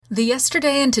The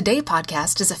Yesterday and Today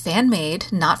podcast is a fan-made,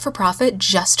 not-for-profit,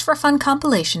 just-for-fun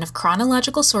compilation of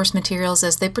chronological source materials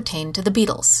as they pertain to the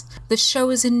Beatles. This show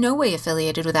is in no way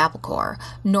affiliated with Apple Corps,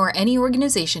 nor any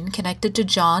organization connected to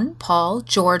John, Paul,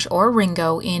 George, or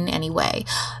Ringo in any way,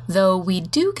 though we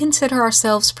do consider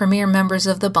ourselves premier members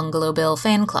of the Bungalow Bill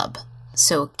fan club.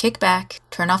 So kick back,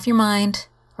 turn off your mind,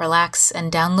 relax,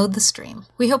 and download the stream.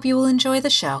 We hope you will enjoy the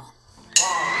show.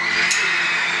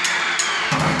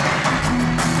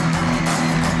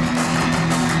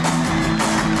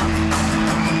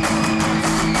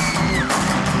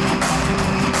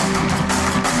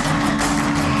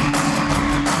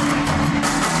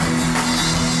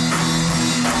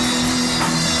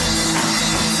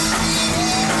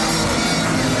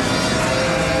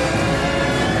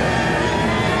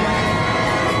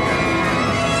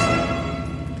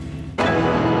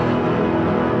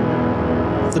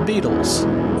 The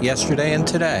Beatles, Yesterday and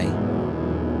Today.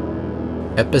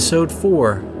 Episode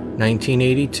 4,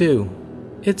 1982.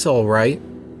 It's Alright.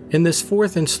 In this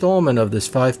fourth installment of this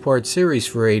 5-part series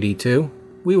for 82,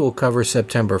 we will cover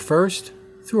September 1st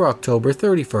through October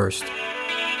 31st.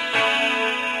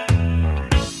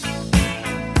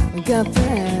 Got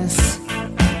this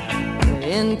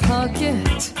in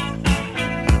pocket,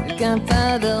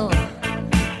 gunpowder,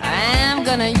 I'm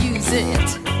gonna use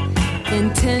it.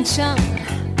 Intention,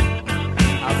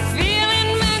 I'm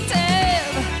feeling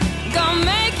mental, gonna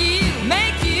make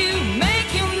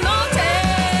you notice.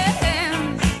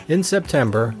 In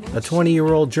September, a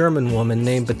 20-year-old German woman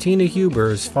named Bettina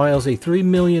Hubers files a $3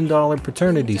 million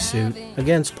paternity suit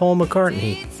against Paul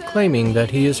McCartney, claiming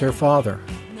that he is her father.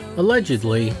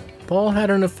 Allegedly, Paul had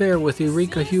an affair with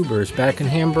Erika Hubers back in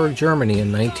Hamburg, Germany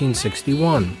in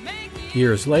 1961.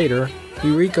 Years later,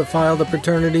 Erika filed a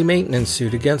paternity maintenance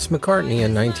suit against McCartney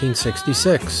in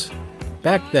 1966.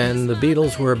 Back then, the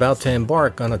Beatles were about to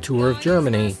embark on a tour of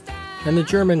Germany, and the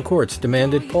German courts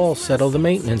demanded Paul settle the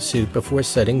maintenance suit before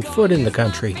setting foot in the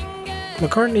country.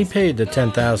 McCartney paid the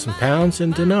 £10,000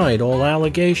 and denied all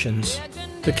allegations.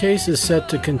 The case is set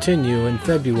to continue in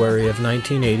February of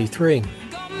 1983.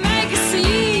 Make you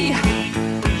see,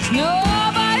 there's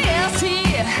nobody else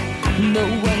here, no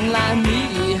one like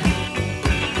me.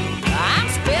 I'm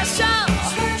special,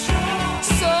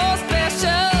 so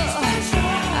special.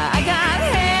 I gotta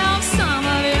have some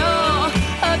of your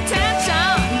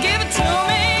attention. Give it to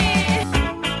me.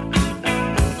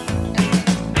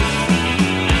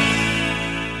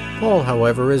 Paul,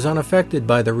 however, is unaffected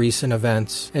by the recent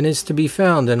events and is to be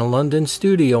found in a London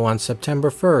studio on September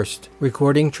 1st,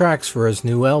 recording tracks for his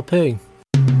new LP.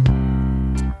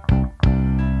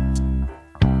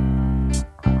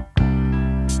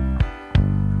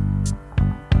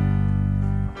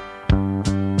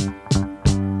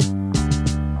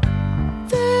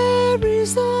 There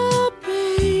is a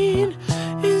pain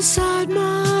inside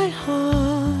my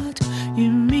heart. You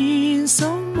mean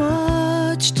so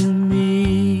much to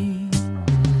me.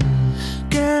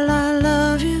 Girl, I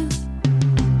love you.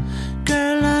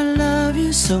 Girl, I love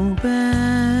you so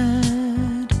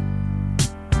bad.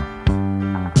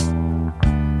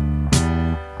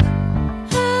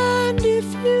 And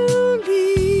if you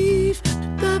leave,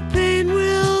 the pain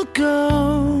will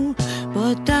go.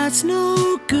 But that's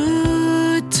no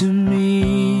good to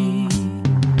me.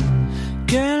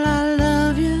 Girl, I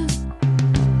love you.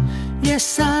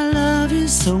 Yes, I love you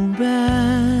so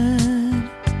bad.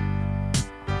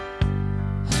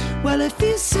 Well, it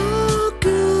feels so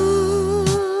good.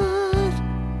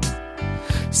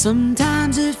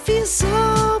 Sometimes it feels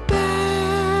so bad.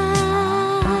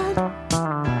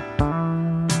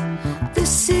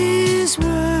 This is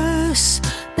worse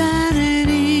than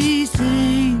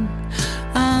anything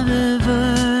I've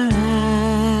ever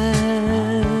had.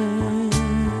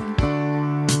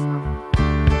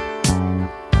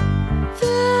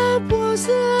 There was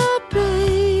the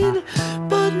pain,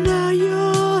 but now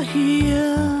you're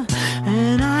here,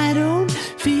 and I don't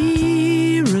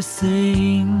fear a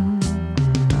thing.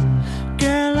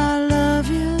 Girl, I love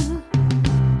you.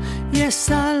 Yes,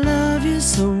 I love you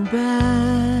so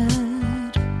bad.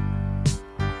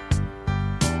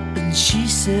 And she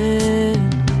said,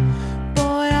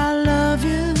 boy, I love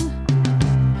you.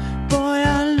 Boy,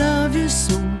 I love you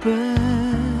so bad.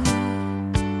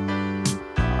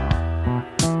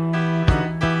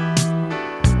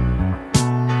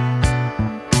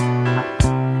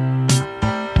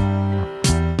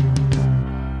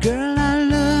 Girl, I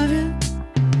love you.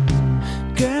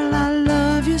 Girl, I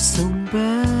love you so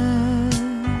bad.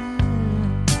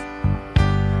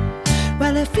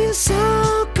 Well, it feels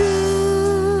so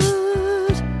good.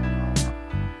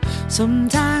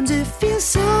 Sometimes it feels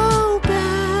so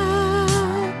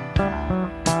bad.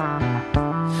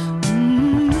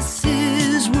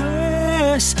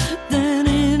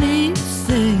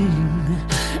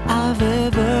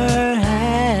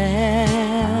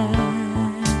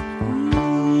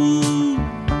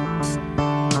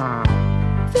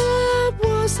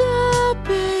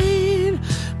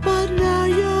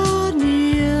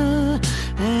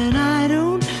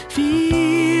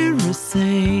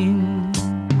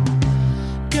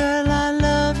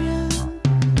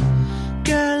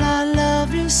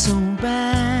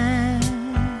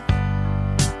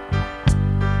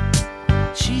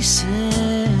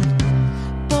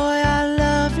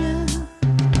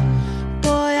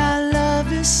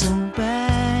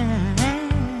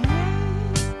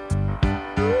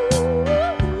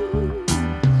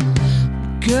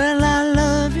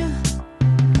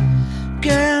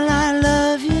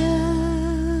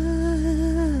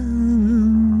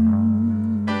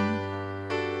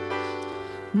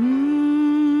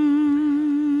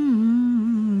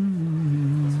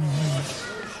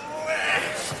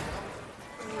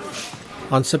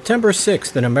 On September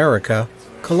 6th in America,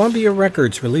 Columbia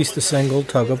Records released the single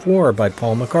Tug of War by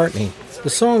Paul McCartney. The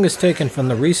song is taken from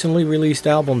the recently released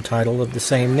album title of the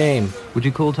same name. Would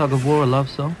you call Tug of War a love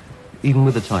song? Even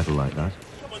with a title like that?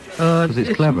 Because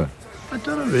it's clever. I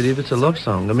don't know really if it's a love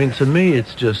song. I mean, to me,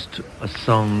 it's just a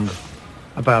song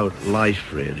about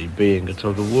life, really, being a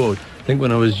tug of war. I think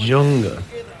when I was younger,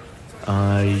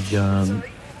 I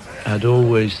had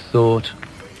always thought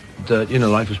that,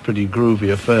 life was pretty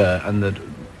groovy affair and that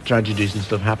tragedies and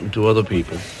stuff happened to other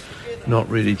people, not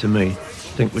really to me. I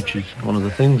think which is one of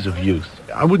the things of youth.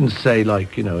 I wouldn't say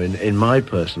like, in my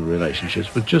personal relationships,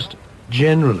 but just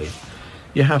generally,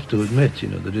 you have to admit,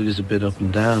 that it is a bit up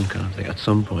and down kind of thing at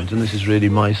some point. And this is really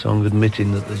my song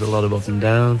admitting that there's a lot of up and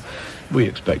down. We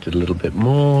expected a little bit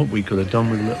more. We could have done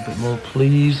with a little bit more,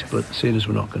 please. But seeing as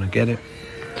we're not going to get it,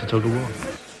 it's a tug of war.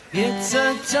 It's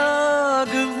a tug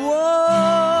of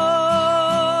war.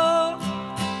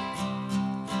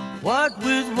 What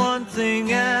with one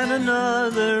thing and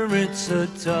another, it's a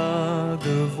tug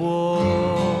of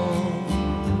war.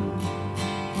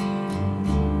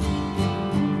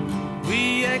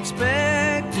 We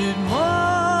expected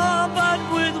more, but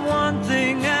with one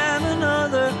thing and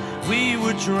another, we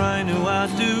were trying to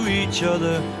outdo each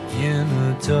other in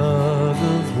a tug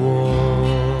of war.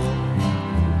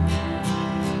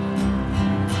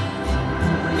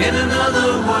 In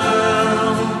another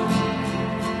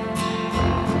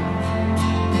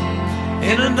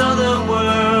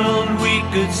world, we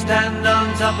could stand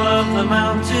on top of the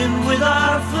mountain with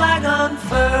our flag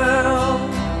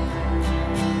unfurled.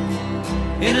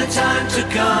 In a time to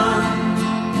come,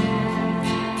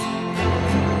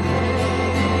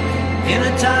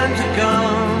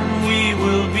 we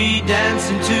will be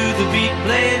dancing to the beat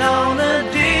played on a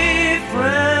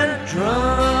different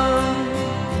drum.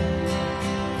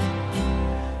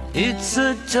 It's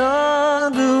a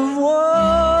tug of war.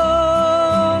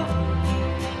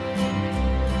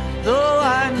 Though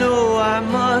I know I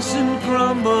mustn't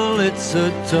grumble, it's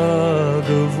a tug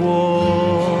of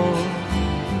war.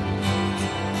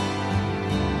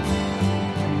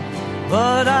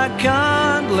 But I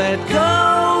can't let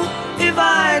go. If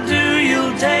I do,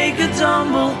 you'll take a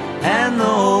tumble, and the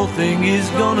whole thing is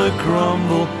gonna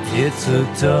crumble. It's a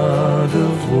tug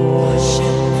of war.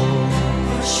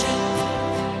 Push it,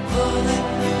 pull it,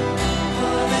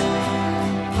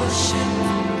 push it,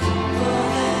 pull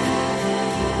it.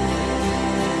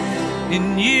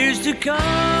 In years to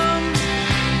come,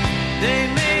 they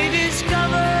may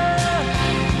discover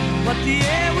what the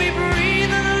air we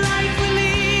breathe and the life we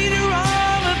lead are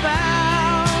all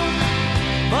about.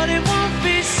 But it won't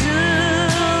be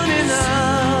soon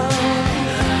enough,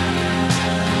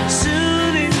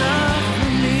 soon enough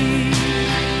for me.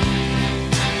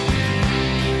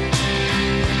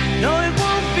 No, it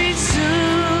won't be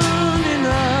soon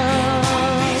enough,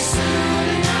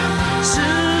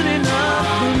 soon enough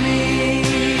for me.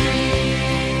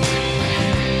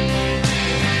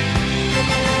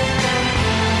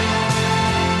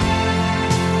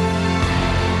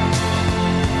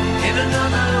 In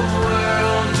another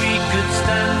world, we could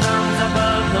stand on top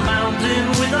of the mountain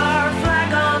with our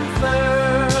flag unfurled.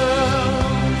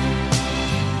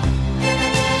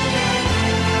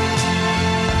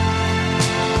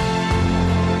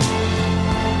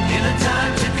 In a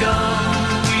time to come,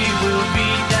 we will be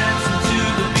dancing to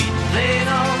the beat played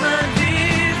on a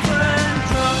different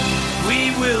drum. We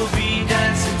will be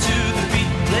dancing to the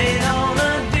beat played on a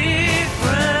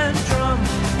different drum.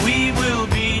 We will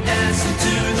be dancing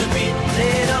to the beat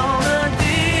played on a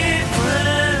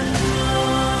different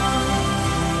drum.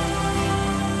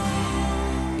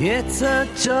 It's a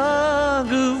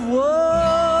tug of war.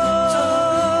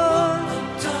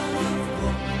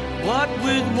 What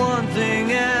with one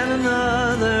thing and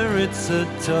another, it's a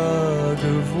tug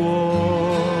of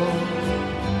war.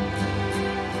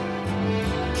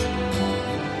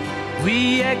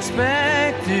 We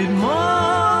expected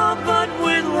more, but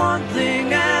with one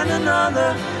thing and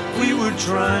another, we were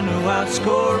trying to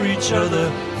outscore each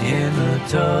other in a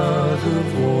tug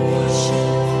of war.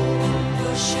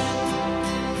 Push it,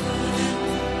 pull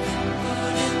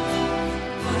it,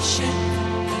 push it, pull it.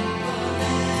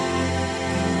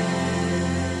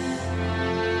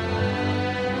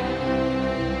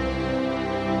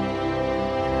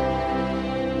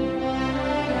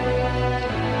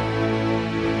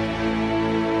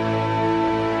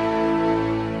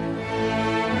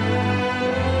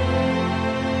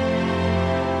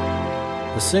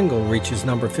 The single reaches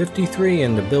number 53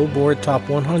 in the Billboard Top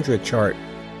 100 chart.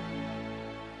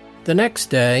 The next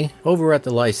day, over at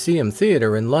the Lyceum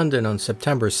Theatre in London on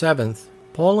September 7th,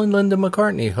 Paul and Linda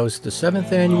McCartney host the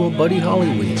 7th annual Buddy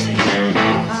Holly Week.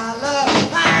 I love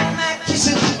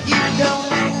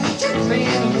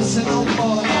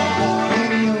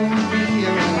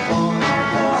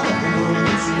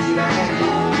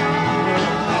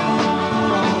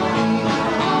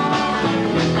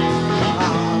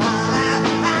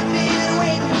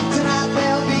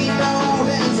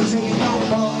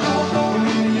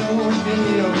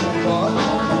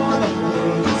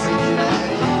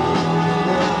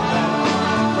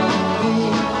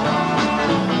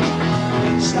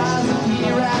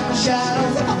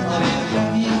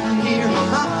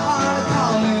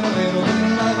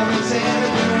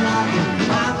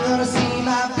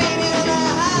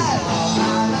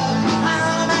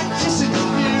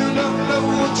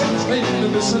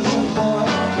listen, oh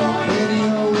boy,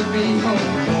 radio will be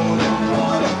home,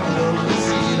 boy, I love to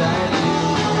see that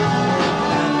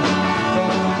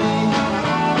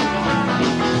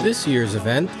you. This year's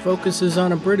event focuses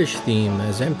on a British theme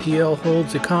as MPL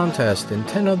holds a contest in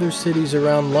 10 other cities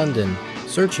around London,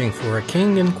 searching for a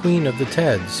king and queen of the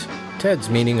Teds. Teds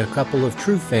meaning a couple of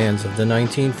true fans of the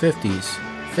 1950s,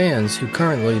 fans who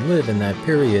currently live in that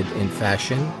period in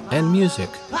fashion and music.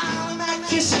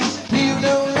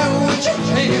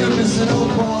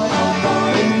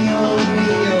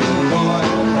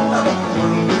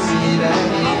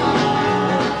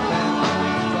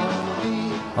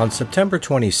 On September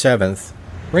 27th,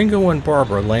 Ringo and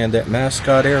Barbara land at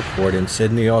Mascot Airport in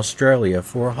Sydney, Australia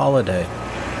for a holiday.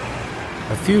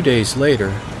 A few days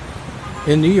later,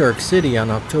 in New York City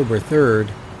on October 3rd,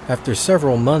 after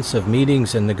several months of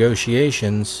meetings and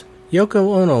negotiations,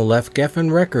 Yoko Ono left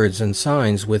Geffen Records and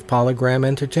signs with Polygram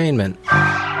Entertainment.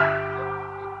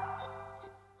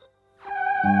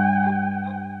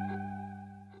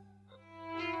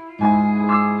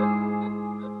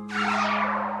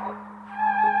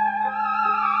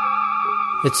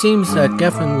 It seems that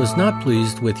Geffen was not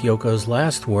pleased with Yoko's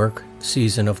last work,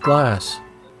 Season of Glass.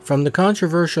 From the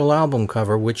controversial album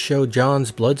cover which showed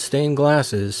John's blood-stained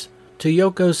glasses, to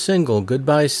Yoko's single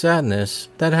Goodbye Sadness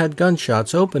that had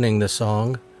gunshots opening the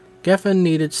song, Geffen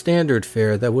needed standard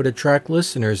fare that would attract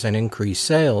listeners and increase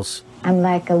sales. I'm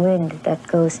like a wind that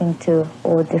goes into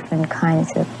all different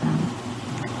kinds of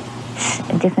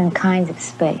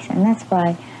space, and that's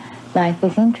why life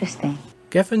is interesting.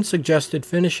 Geffen suggested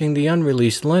finishing the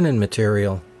unreleased Lennon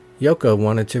material. Yoko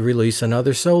wanted to release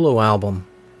another solo album,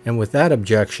 and with that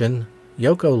objection,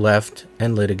 Yoko left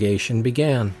and litigation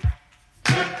began.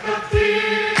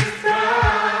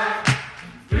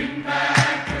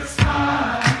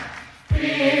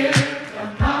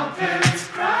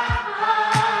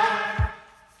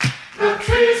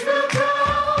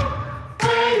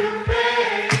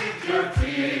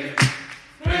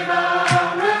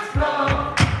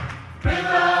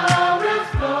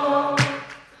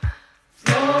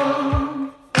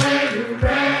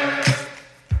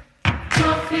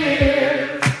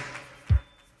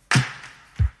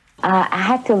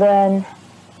 I had to learn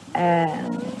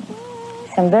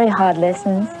some very hard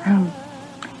lessons, and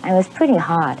it was pretty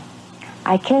hard.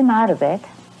 I came out of it,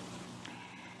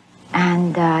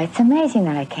 and it's amazing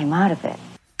that I came out of it.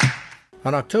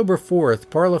 On October 4th,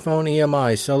 Parlophone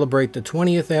EMI celebrate the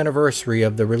 20th anniversary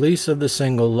of the release of the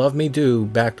single Love Me Do,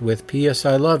 backed with P.S.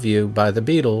 I Love You by the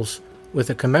Beatles, with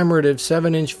a commemorative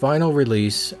 7-inch vinyl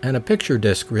release and a picture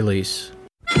disc release.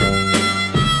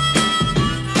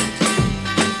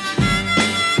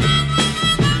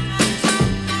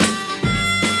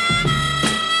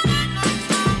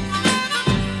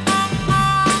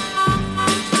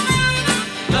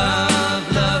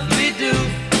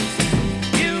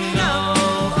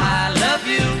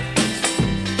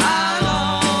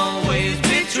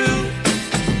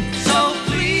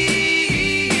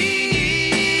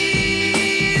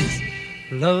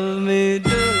 Love me do,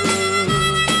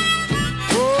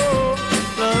 oh,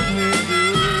 love me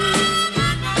do.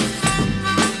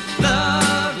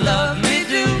 Love me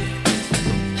do.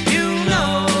 You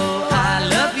know I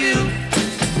love you.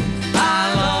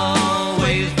 I'll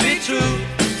always be true.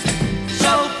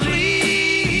 So please,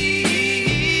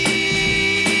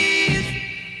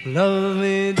 love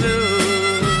me do.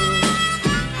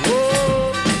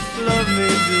 Oh, love me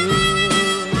do.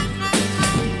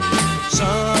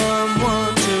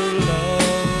 Someone to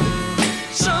love,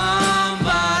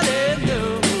 somebody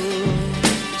new.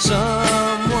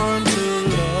 Someone to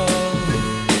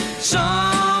love,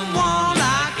 someone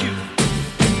like you.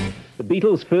 The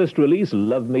Beatles' first release,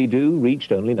 Love Me Do,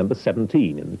 reached only number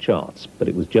 17 in the charts, but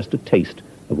it was just a taste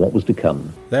of what was to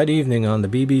come. That evening on the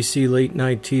BBC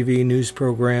late-night TV news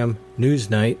program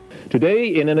Newsnight, Today,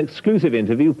 in an exclusive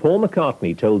interview, Paul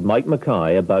McCartney told Mike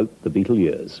Mackay about the Beatle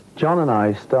years. John and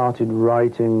I started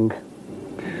writing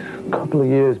a couple of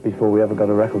years before we ever got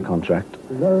a record contract.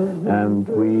 And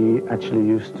we actually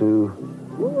used to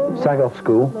sag off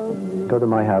school, go to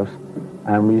my house,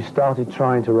 and we started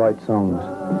trying to write songs.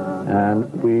 And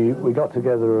we got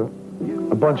together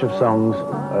a bunch of songs.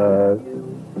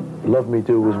 Love Me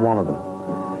Do was one of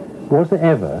them. Was there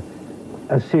ever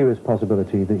a serious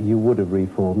possibility that you would have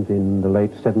reformed in the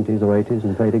late 70s or 80s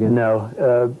and played again? No.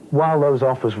 While those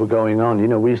offers were going on,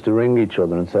 we used to ring each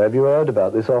other and say, have you heard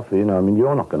about this offer? You're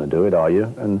not going to do it, are you?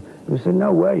 And we said,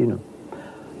 no way,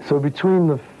 So between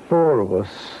the four of us,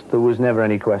 there was never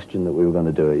any question that we were going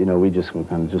to do it. We just were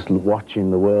kind of just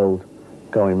watching the world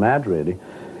going mad, really.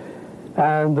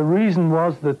 And the reason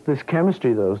was that this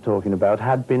chemistry that I was talking about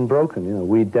had been broken. You know,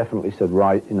 we definitely said,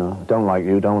 right, you know, don't like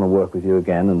you, don't want to work with you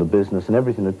again, and the business and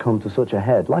everything had come to such a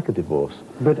head, like a divorce.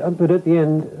 But at the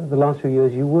end, the last few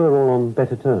years, you were all on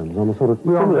better terms, on a sort of...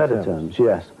 We were on better terms,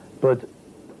 yes. But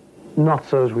not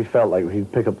so as we felt like we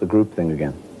could pick up the group thing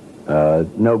again.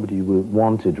 Nobody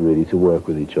wanted really to work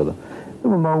with each other.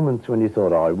 There were moments when you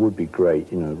thought, oh, it would be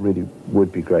great, you know, it really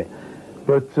would be great.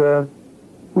 But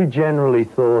we generally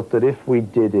thought that if we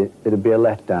did it, it'd be a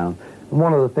letdown. And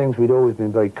one of the things we'd always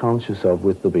been very conscious of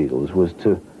with the Beatles was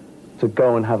to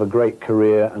go and have a great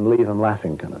career and leave them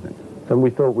laughing, kind of thing. And we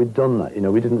thought we'd done that, you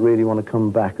know. We didn't really want to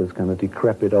come back as kind of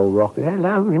decrepit old rock.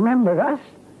 Hello, remember us?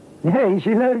 Yeah,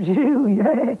 she loves you,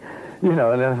 yeah. You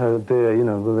know, and oh dear, you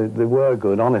know, they were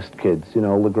good, honest kids, you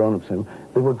know, all the grown-ups.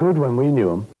 They were good when we knew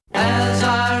them. As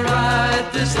I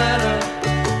write this letter,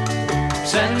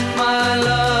 send my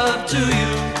love to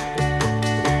you.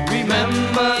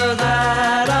 Remember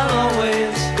that I'll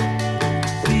always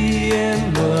be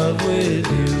in love with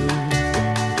you.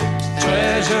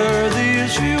 Treasure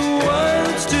these few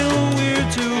words till we're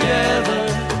together.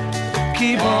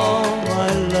 Keep all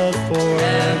my love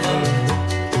forever.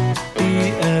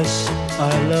 P.S. I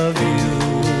love you.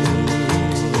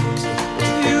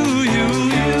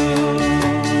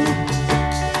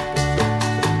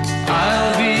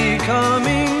 I'll be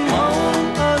coming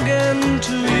home again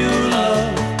to you,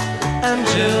 love,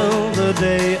 until the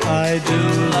day I do,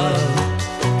 love.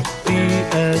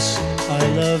 P.S. I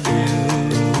love you.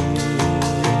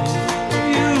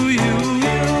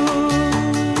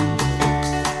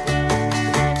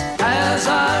 As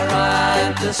I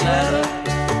write this letter,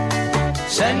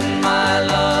 send my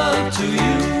love to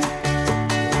you.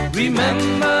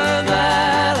 Remember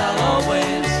that I'll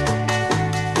always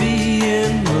be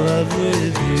in love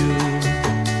with you.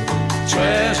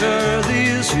 Treasure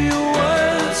these few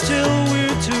words till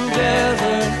we're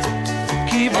together.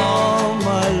 Keep all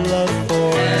my love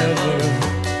forever.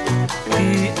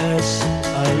 P.S.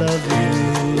 I love you.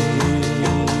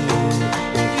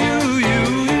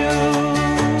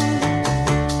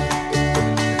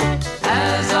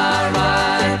 As I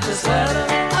write this letter,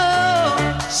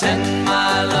 oh, send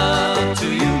my love to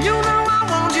you. You know I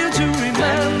want you to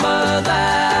remember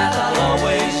that I'll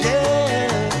always, yeah,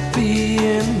 be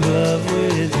in love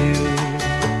with you.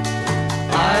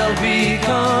 I'll be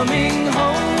coming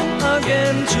home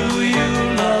again to you,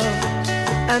 love,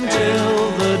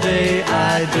 until the day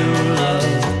I do,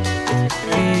 love.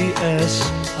 P.S.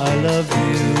 I love you.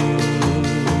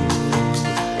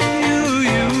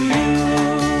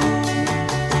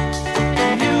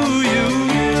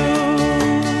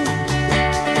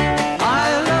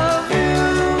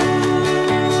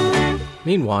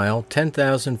 Meanwhile,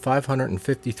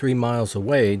 10,553 miles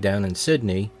away down in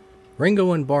Sydney,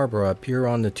 Ringo and Barbara appear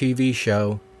on the TV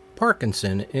show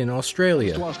Parkinson in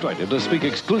Australia. To Australia to speak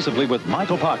exclusively with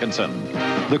Michael Parkinson.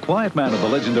 The quiet man of the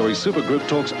legendary supergroup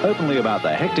talks openly about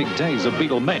the hectic days of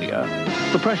Beatlemania,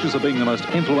 the pressures of being the most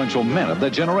influential men of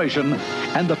their generation,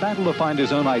 and the battle to find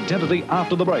his own identity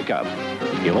after the breakup.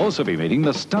 You'll also be meeting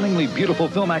the stunningly beautiful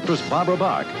film actress Barbara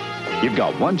Bach. You've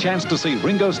got one chance to see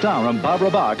Ringo Starr and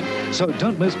Barbara Bach, so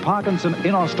don't miss Parkinson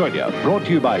in Australia, brought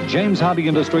to you by James Hardy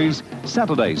Industries,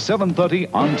 Saturday, 7:30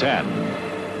 on 10.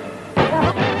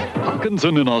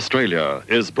 Parkinson in Australia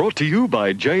is brought to you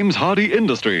by James Hardy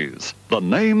Industries, the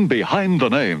name behind the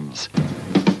names.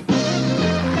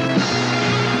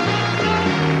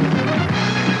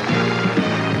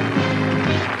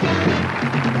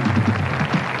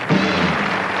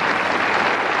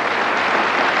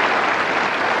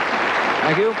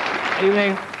 Thank you.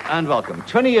 Evening and welcome.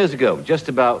 20 years ago, just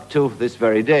about to this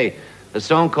very day, a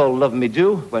song called Love Me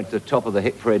Do went to the top of the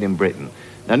hit parade in Britain.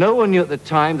 Now, no one knew at the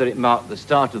time that it marked the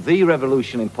start of the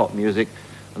revolution in pop music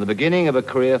and the beginning of a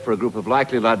career for a group of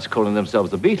likely lads calling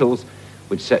themselves the Beatles,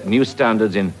 which set new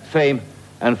standards in fame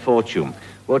and fortune.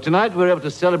 Well, tonight we're able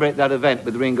to celebrate that event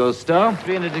with Ringo Starr. It's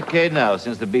been a decade now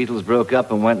since the Beatles broke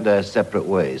up and went their separate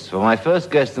ways. For my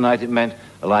first guest tonight, it meant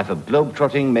a life of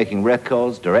globe-trotting, making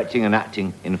records, directing and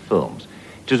acting in films.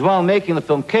 It was while making the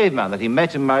film Caveman that he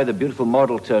met and married the beautiful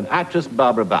model-turned-actress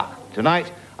Barbara Bach.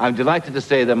 Tonight, I'm delighted to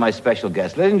say they're my special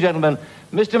guests. Ladies and gentlemen,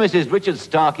 Mr. and Mrs. Richard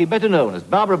Starkey, better known as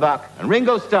Barbara Bach and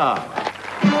Ringo Starr.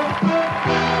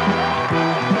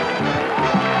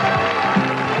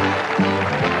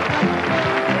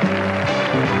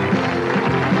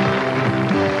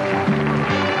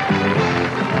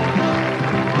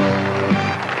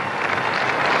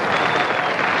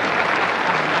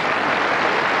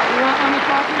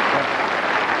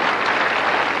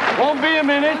 Won't be a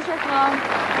minute.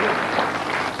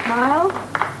 Smile.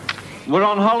 We're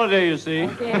on holiday, you see.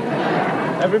 Okay.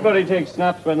 Everybody takes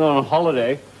snaps when they're on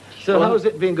holiday. So how's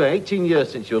it been going? 18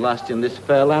 years since you were last in this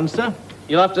fair land, sir?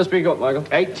 You'll have to speak up, Michael.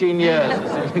 18 years.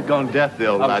 It's gone deaf, the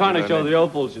old I'm lad, trying to isn't show it? the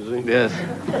opals, you see. Yes.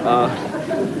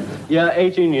 Yeah,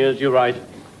 18 years, you're right.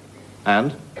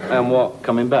 And? And what,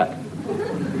 coming back?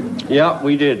 Yeah,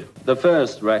 we did. The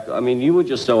first record, I mean, you were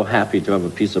just so happy to have a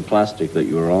piece of plastic that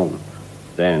you were on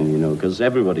then, you know, because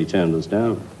everybody turned us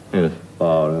down. Yes.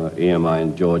 For EMI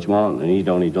and George Martin, and he'd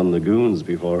only done the Goons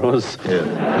before us. Yes.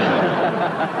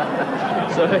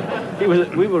 So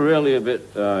we were really a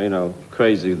bit,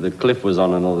 crazy. The Cliff was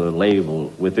on another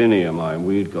label within EMI, and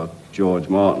we'd got George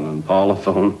Martin and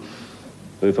Parlophone.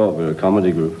 We thought we were a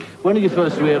comedy group. When did you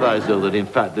first realize, though, that in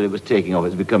fact that it was taking off,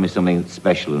 it's becoming something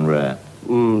special and rare?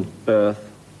 Birth.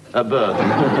 At birth?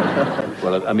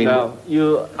 Well, I mean... Now,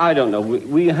 I don't know.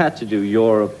 We had to do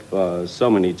Europe so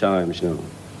many times, you know.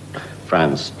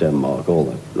 France, Denmark,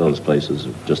 all those places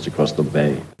just across the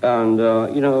bay. And,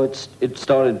 it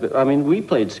started... I mean, we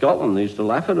played Scotland. They used to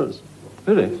laugh at us.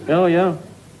 Really? Oh, yeah.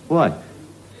 Why?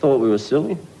 Thought we were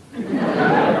silly.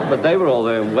 But they were all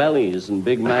there in wellies and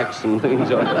Big Macs and things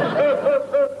like that.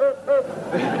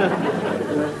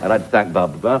 I'd like to thank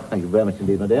Barbara Brown. Thank you very much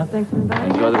indeed, my dear. Thanks for inviting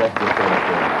me. Enjoy the rest of the show.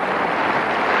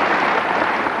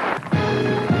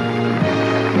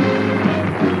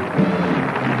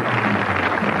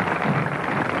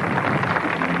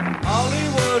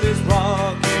 Hollywood is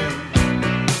rocking,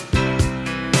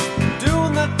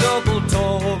 doing that double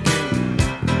talking.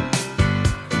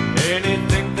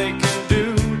 Anything they can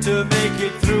do to make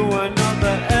it through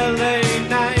another LA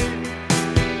night.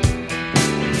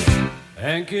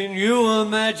 And can you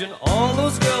imagine all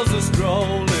those girls are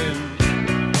strolling?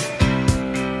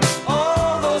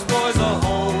 All those boys are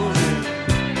holding.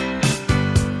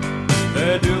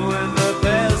 They're doing the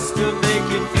best to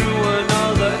make it through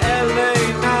another LA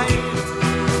night.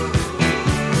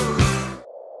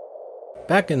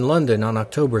 Back in London on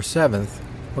October 7th,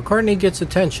 McCartney gets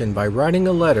attention by writing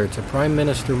a letter to Prime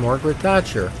Minister Margaret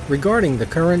Thatcher regarding the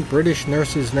current British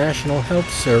Nurses National Health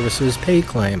Service's pay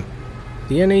claim.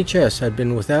 The NHS had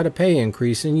been without a pay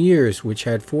increase in years, which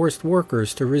had forced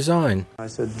workers to resign. I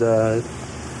said,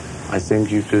 I think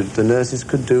the nurses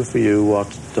could do for you what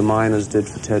the miners did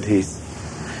for Ted Heath,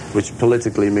 which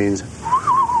politically means...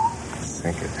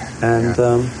 Thank you. And,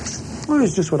 well,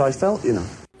 it's just what I felt, you know.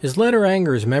 His letter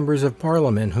angers members of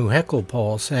Parliament who heckle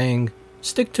Paul, saying,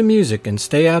 "Stick to music and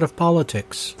stay out of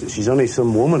politics." She's only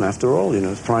some woman, after all, you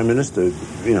know, Prime Minister,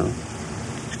 you know.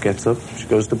 She gets up, she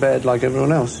goes to bed like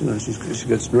everyone else, you know. She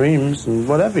gets dreams and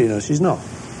whatever, you know. She's not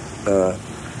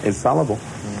infallible.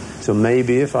 So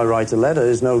maybe if I write a letter,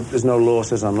 there's no law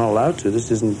says I'm not allowed to.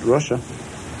 This isn't Russia.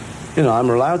 You know,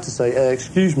 I'm allowed to say,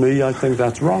 excuse me, I think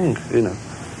that's wrong, you know.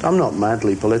 I'm not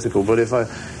madly political, but if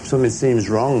something seems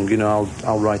wrong, you know,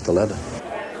 I'll write the letter.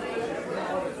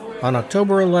 On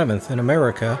October 11th in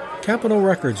America, Capitol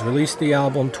Records released the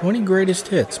album 20 Greatest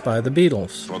Hits by the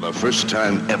Beatles. For the first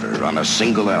time ever on a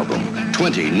single album,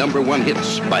 20 number one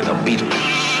hits by the Beatles.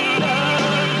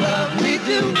 Love me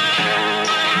do.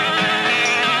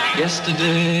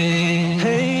 Yesterday,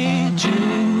 hey Jude.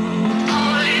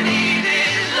 All you need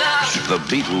is love. The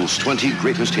Beatles' 20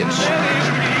 Greatest Hits.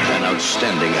 An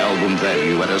outstanding album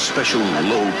value at a special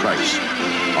low price.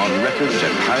 On records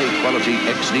and high-quality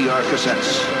XDR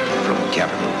cassettes from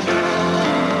Capitol.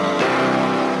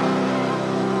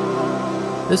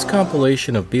 This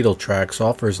compilation of Beatle tracks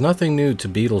offers nothing new to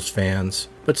Beatles fans,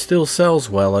 but still sells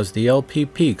well as the LP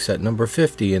peaks at number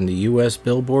 50 in the US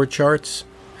Billboard charts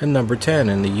and number 10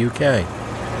 in the UK.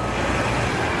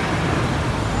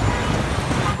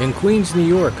 In Queens, New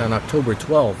York on October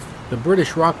 12th, the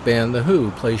British rock band The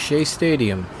Who plays Shea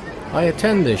Stadium. I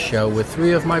attend this show with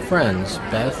three of my friends,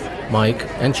 Beth, Mike,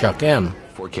 and Chuck M.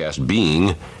 Forecast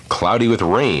being cloudy with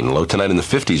rain. Low tonight in the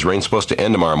 50s. Rain's supposed to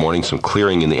end tomorrow morning. Some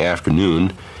clearing in the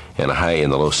afternoon and a high in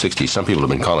the low 60s. Some people have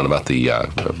been calling about the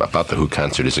Who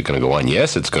concert. Is it going to go on?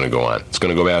 Yes, it's going to go on. It's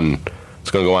going to go on.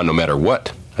 It's going to go on no matter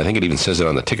what. I think it even says it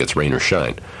on the tickets, rain or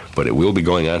shine. But it will be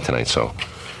going on tonight, so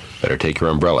better take your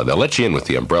umbrella. They'll let you in with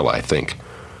the umbrella, I think.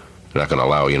 They're not going to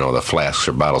allow, the flasks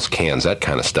or bottles, cans, that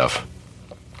kind of stuff.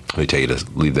 They tell you to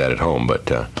leave that at home,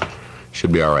 but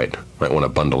should be all right. Might want to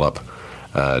bundle up.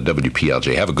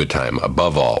 WPLJ, have a good time.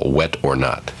 Above all, wet or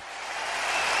not.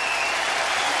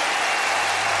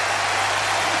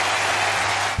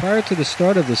 Prior to the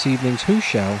start of this evening's Who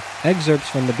Show, excerpts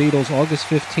from the Beatles' August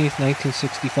 15,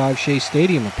 1965 Shea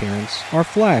Stadium appearance are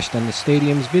flashed on the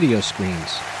stadium's video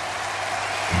screens.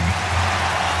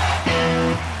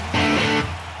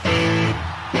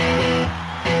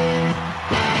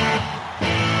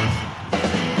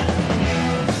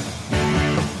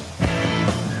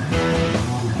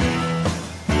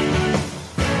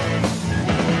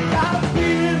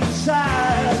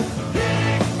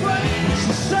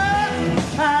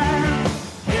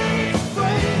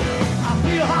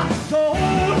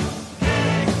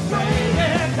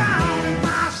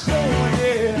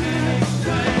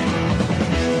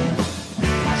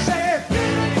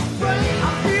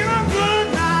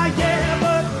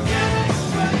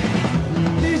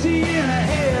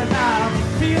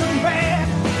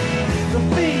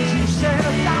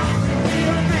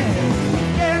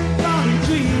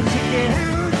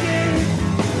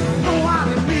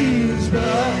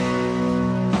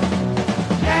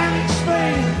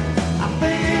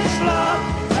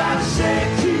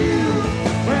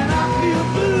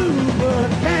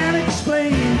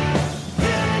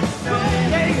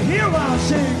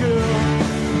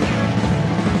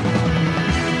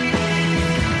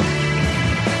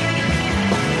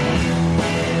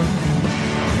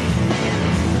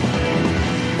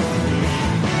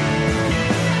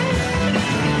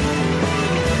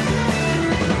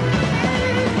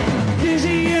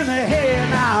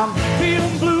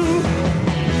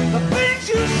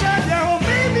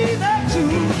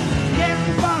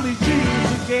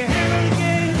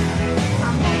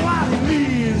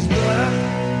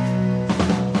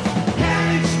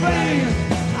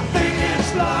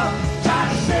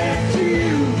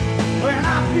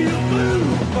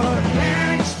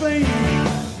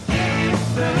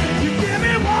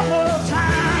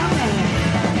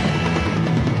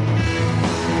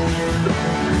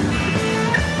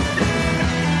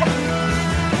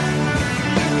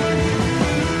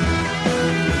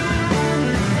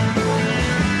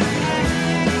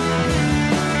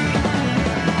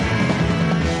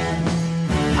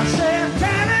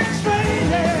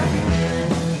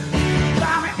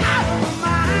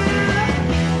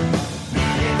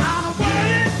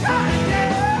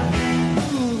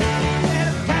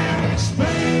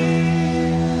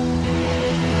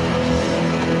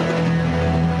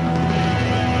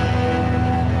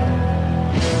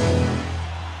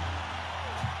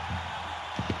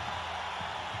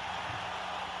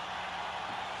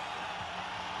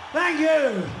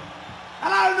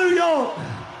 Hello, New York.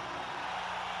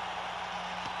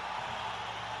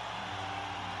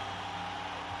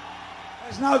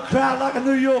 There's no crowd like a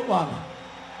New York one.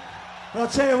 But I'll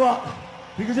tell you what,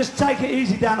 you can just take it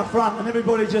easy down the front and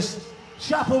everybody just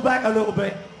shuffle back a little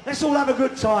bit. Let's all have a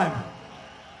good time.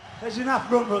 There's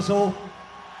enough room for us all.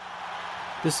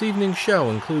 This evening's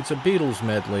show includes a Beatles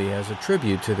medley as a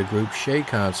tribute to the group's Shea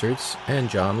concerts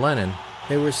and John Lennon.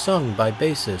 They were sung by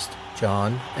bassist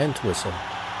John Entwistle.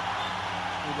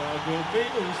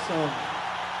 Beatles song.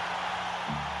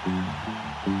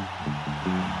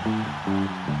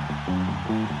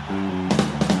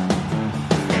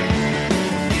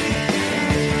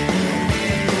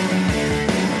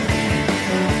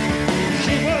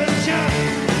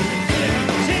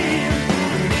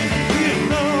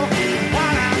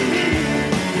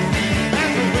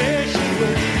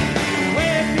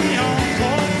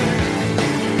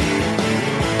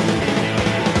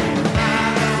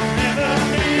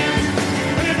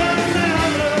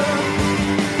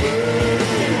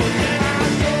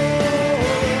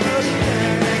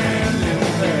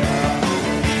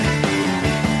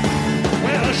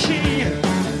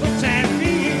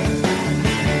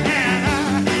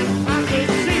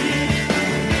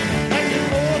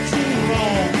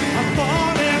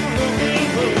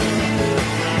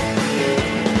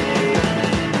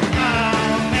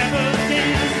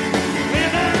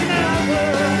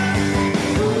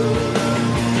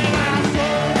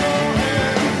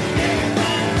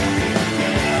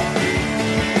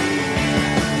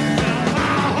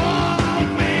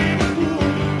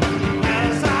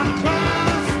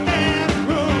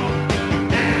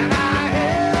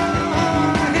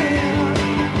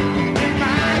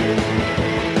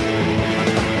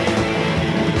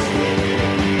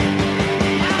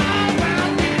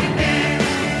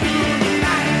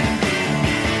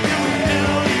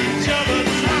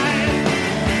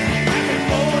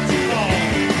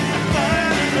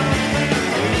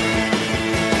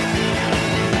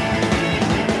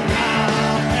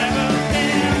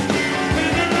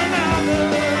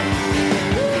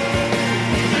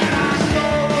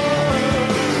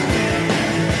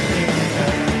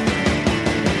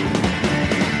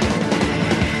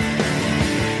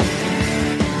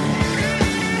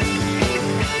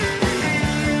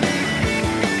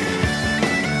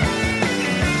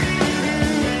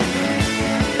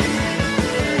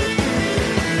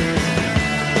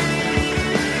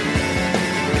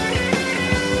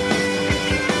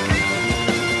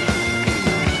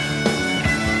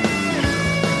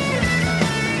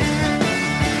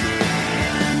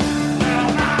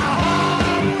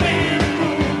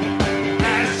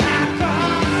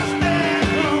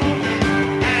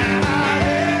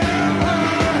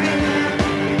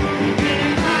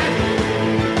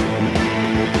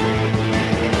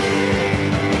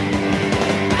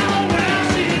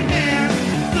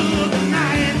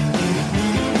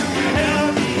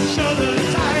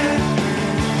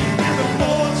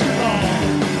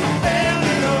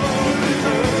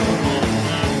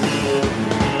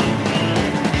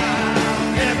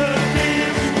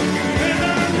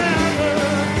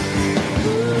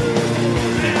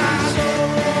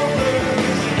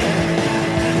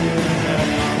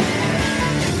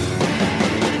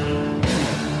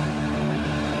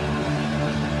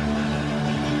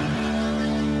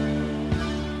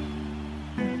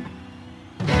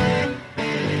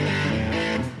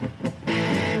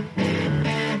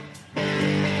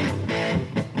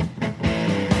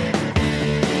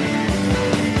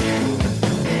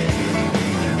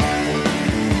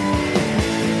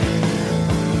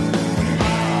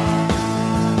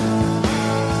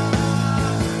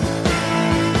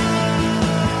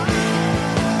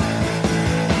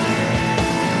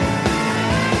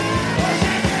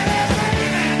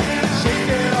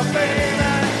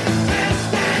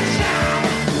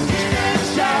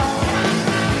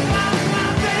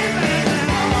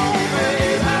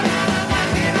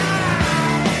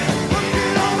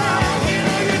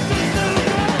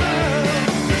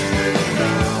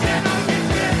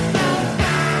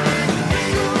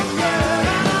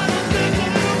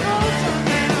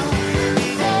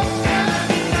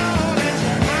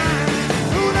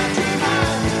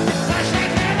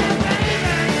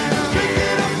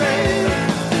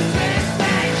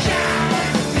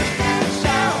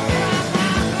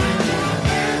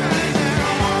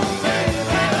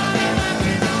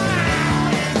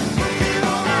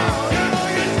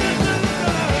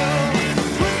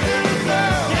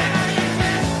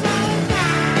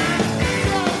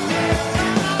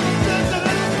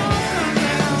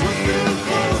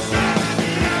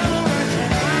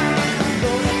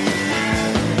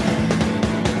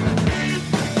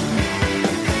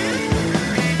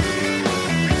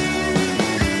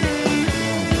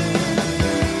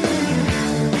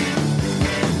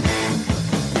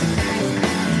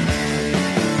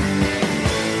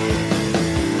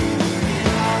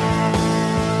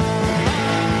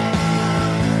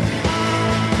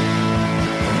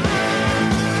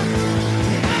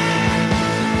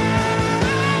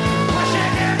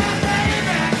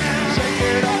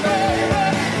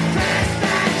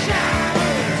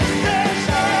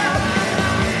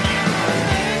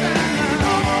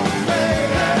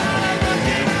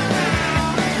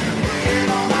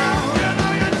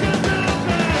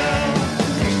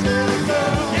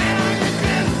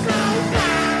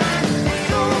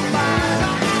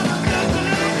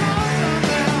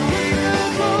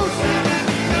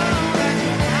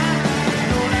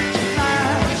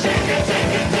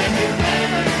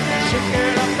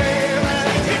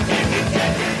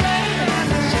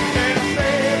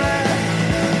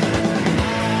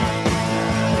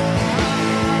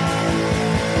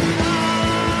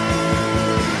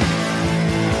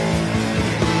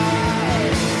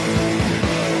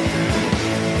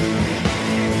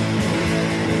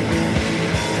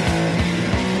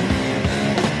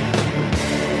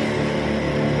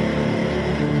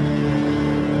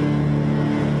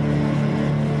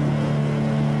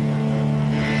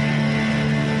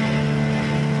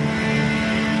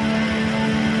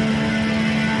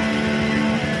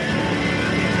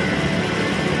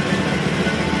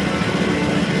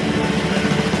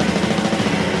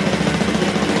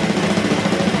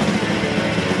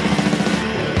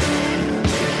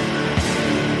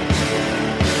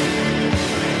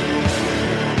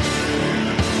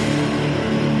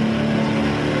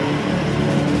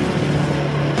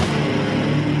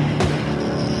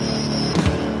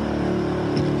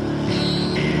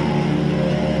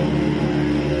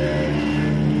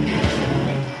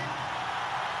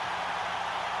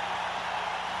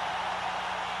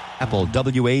 Apple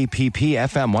WAPP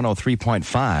FM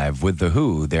 103.5 with The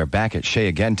Who. They're back at Shea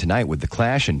again tonight with The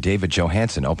Clash and David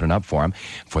Johansen opening up for them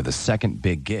for the second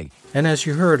big gig. And as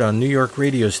you heard on New York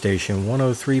radio station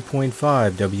 103.5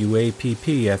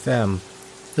 WAPP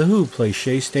FM, The Who play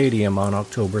Shea Stadium on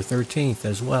October 13th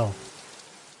as well.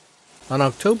 On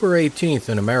October 18th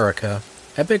in America,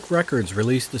 Epic Records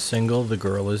released the single The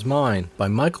Girl Is Mine by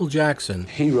Michael Jackson.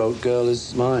 He wrote Girl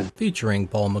Is Mine, featuring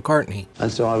Paul McCartney.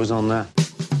 And so I was on that.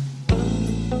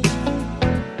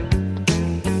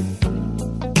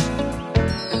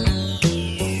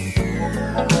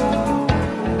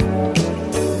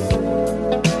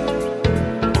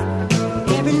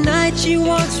 Every night she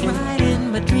walks right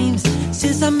in my dreams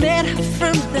since I met her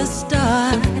from the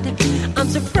start. I'm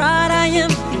so proud I am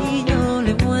the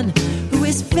only one who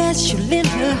is special in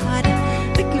her heart.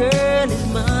 The girl is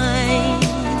mine.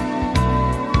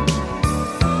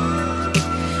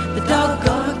 The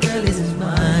doggone girl is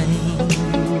mine.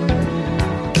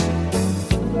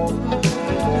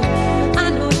 I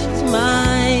know she's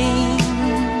mine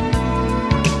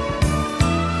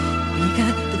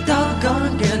because the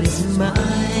doggone girl is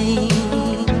mine.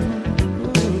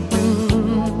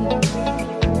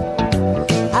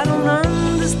 I don't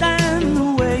understand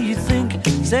the way you think,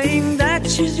 saying that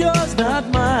she's yours, not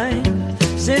mine.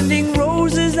 Sending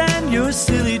roses and your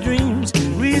silly dreams,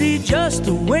 really just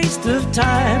a waste of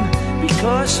time,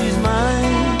 because she's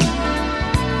mine.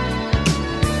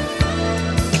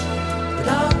 The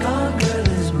doggone girl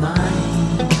is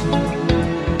mine.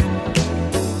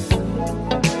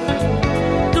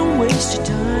 Don't waste your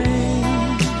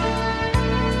time,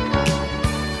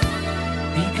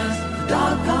 because the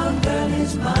doggone girl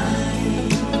is mine.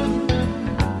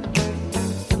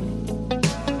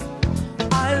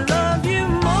 I love you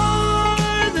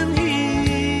more than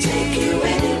he. Take you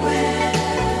anywhere.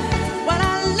 But I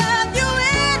love you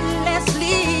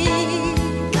endlessly.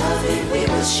 Love it we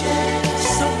will share.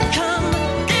 So come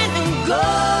and go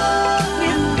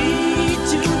with me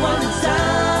to one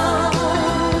town.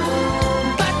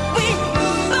 But we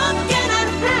both cannot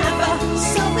have,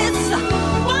 so it's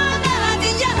one or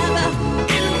the other.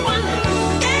 And one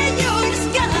day you'll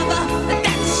discover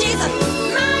that she's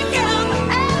my girl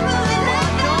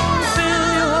forever. Fill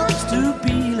your hopes to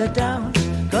be let down,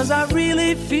 'cause I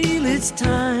really feel it's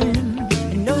time.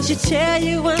 And don't she tell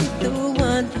you I'm the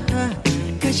one for her?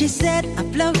 'Cause she said I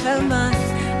blow her mind.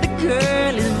 The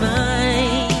girl is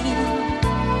mine.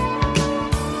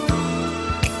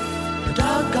 The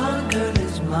doggone girl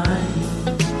is mine.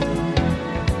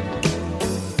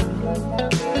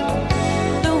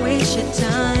 Don't waste your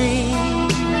time,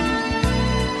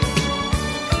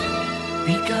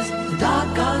 Because the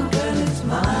doggone girl is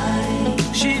mine.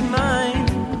 She's mine.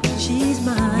 she's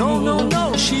mine. No, no,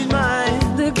 no, she's mine.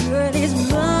 The girl is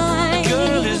mine.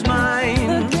 Girl is mine.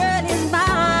 The girl is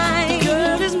mine.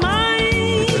 Girl is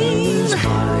mine. Girl is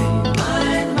mine.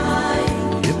 Mine,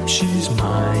 mine. Yep, she's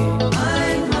mine.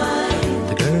 Mine, mine.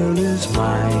 The girl is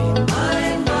mine.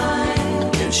 Mine,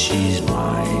 mine. Yes, she's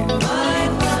mine.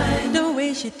 Mine, mine. Don't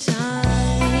waste your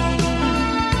time,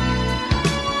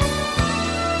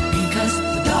 Because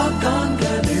the doggone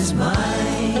girl is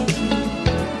mine.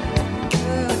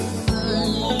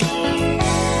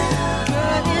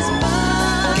 girl is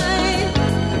mine.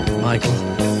 Michael,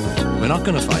 we're not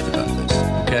going to fight about this,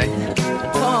 okay?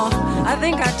 Paul, I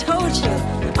think I told you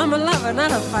I'm a lover,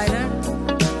 not a fighter.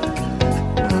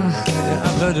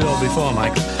 I've heard it all before,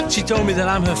 Michael. She told me that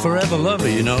I'm her forever lover,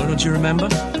 you know, don't you remember?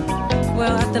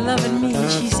 Well, after loving me,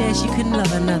 she said she couldn't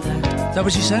love another. Is that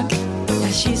what she said?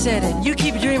 Yeah, she said it. You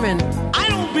keep dreaming. I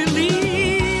don't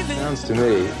believe it. Sounds to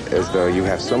me as though you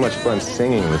have so much fun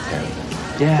singing with him.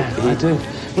 Yeah, I do.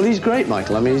 Well, he's great,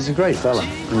 Michael. I mean, he's a great fella.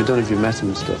 I don't know if you've met him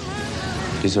and stuff.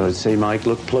 He's sort of say, Mike,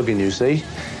 look, plugging you, see?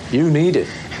 You need it.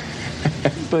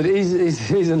 But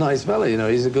he's a nice fella, you know.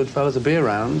 He's a good fella to be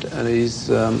around, and he's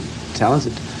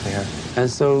talented. Yeah. And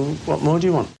so, what more do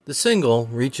you want? The single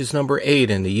reaches number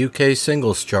 8 in the UK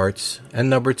singles charts and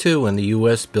number 2 in the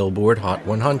US Billboard Hot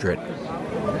 100.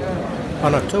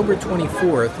 On October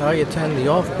 24th, I attend the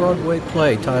off-Broadway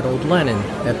play titled Lennon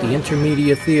at the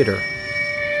Intermedia Theater.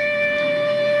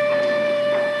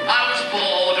 I was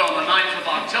born on the 9th of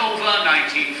October,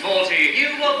 1940. You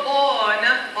were born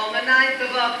on the 9th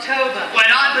of October. When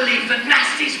I believed the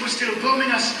nasties were still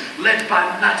booming us, led by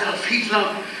Adolf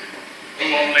Hitler, who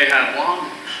only had one.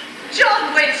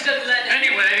 John Winston Lennon.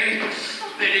 Anyway,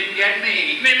 they didn't get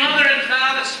me. My mother and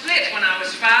father split when I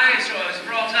was 5, so I was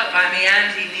brought up by me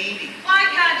auntie Needy. Why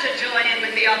can't you join in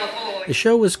with the other boys? The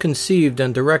show was conceived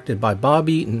and directed by Bob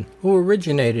Eaton, who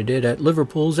originated it at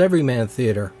Liverpool's Everyman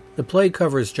Theatre. The play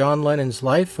covers John Lennon's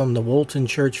life from the Woolton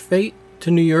Church fete to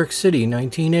New York City,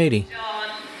 1980.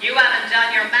 You haven't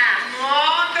done your math.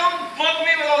 Oh, don't bug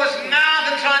me with all this math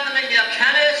and trying to make me a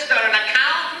chemist or an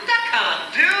accountant. I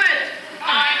can't do it.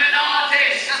 I'm an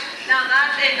artist. Now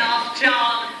that's enough,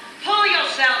 John. Pull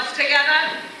yourselves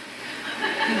together.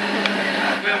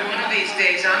 Well, one of these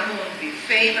days I'm going to be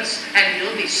famous and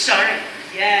you'll be sorry.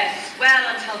 Yes. Well,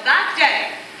 until that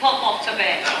day, pop off to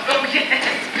bed. Oh, yes.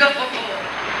 Go.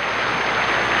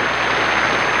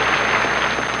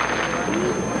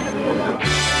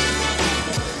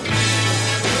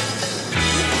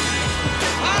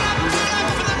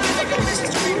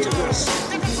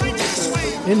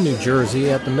 In New Jersey,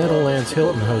 at the Meadowlands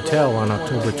Hilton Hotel on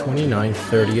October 29th,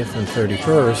 30th, and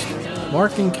 31st,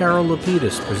 Mark and Carol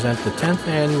Lapidus present the 10th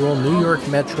annual New York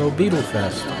Metro Beatle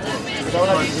Fest.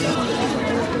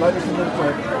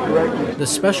 The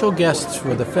special guests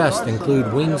for the fest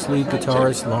include Wings lead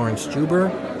guitarist Lawrence Juber,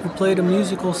 who played a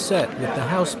musical set with the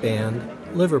house band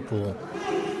Liverpool.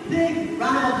 Big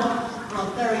round of applause for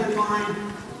a very fine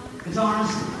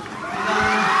guitarist.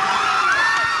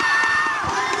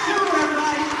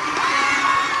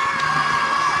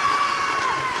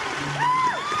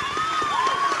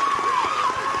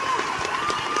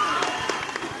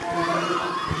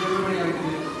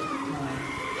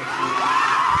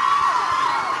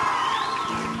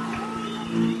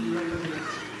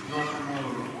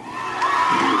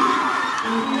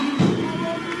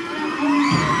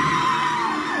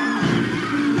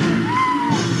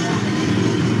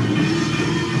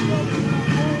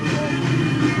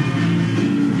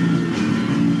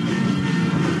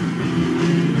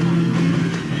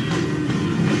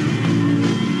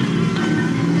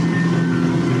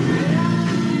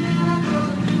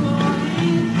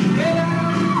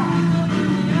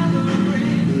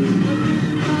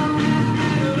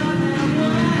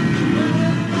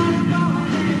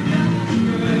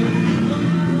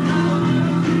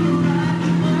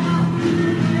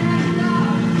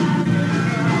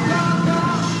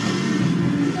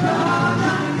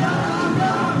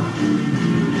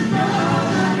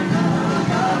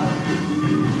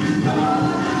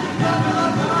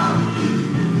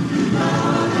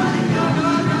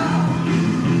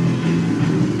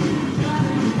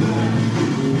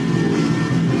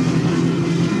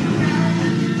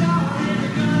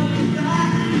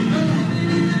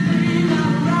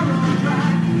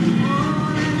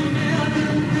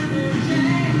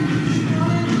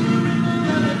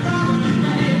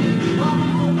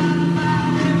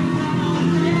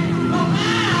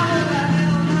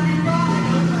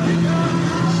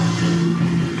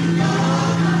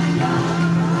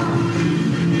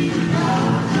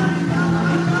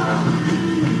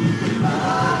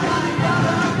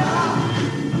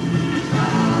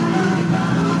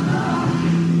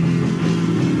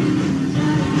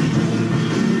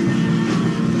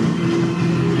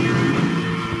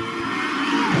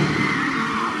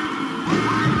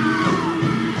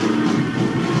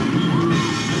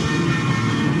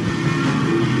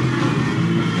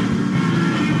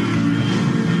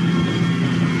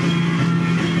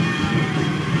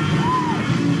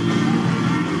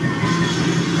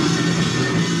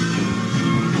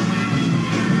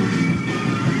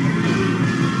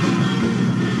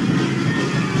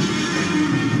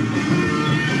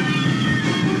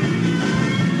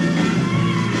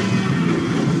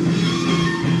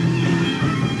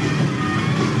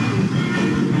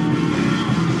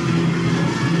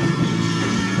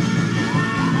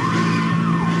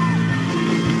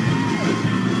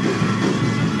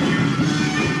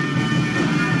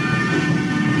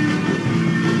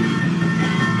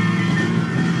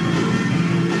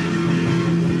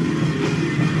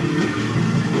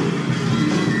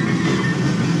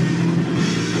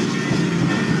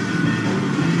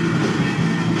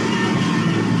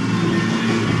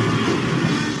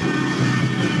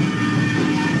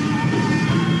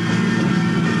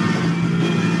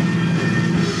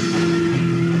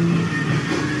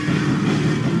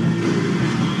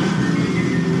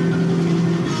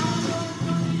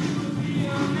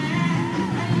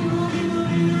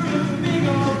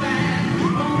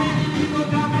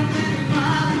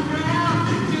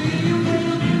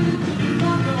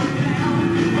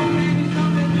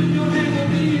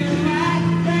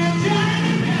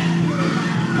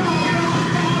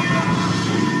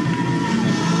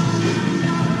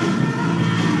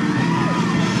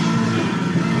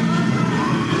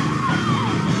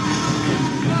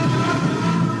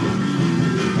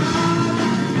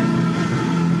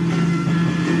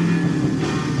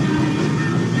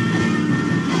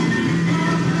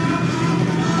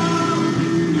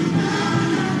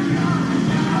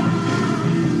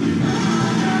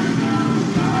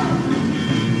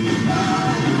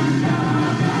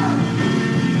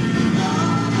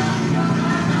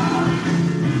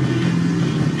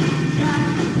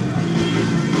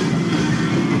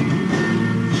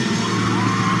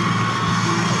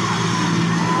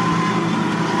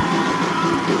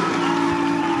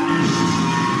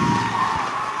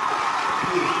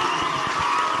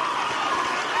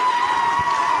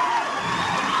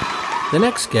 The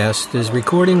next guest is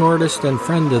recording artist and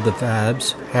friend of the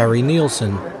Fabs, Harry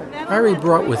Nilsson. Harry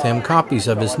brought with him copies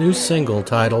of his new single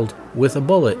titled With a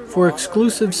Bullet for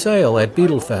exclusive sale at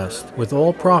Beatlefest, with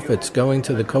all profits going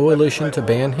to the Coalition to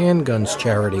Ban Handguns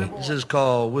charity. This is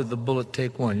called With the Bullet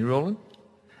Take One. You rolling?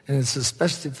 And it's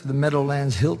especially for the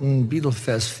Meadowlands Hilton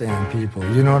Beatlefest fan people.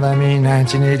 You know what I mean?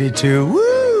 1982.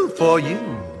 Woo! For you.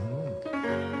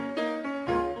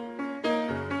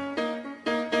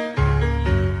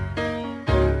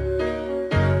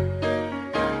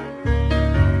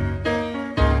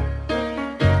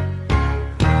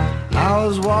 I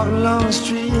was walking along the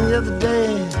street the other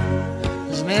day.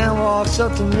 This man walks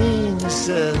up to me and he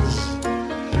says,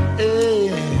 hey,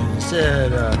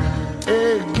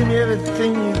 hey, give me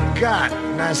everything you got.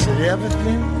 And I said,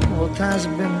 everything? Well, times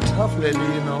have been tough lately,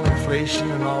 you know, inflation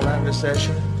and all that,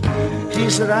 recession. He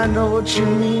said, I know what you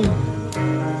mean.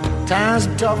 Times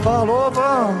are tough all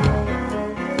over.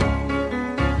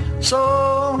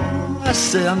 So I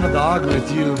say, I'm not gonna argue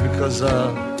with you because,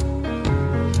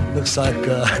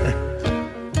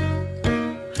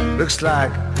 looks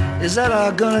like, is that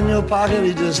a gun in your pocket?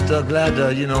 You just glad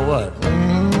to, you know what?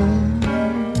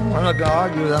 I'm not gonna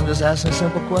argue with it. I'm just asking a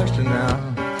simple question now.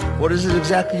 What is it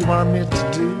exactly you want me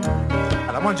to do?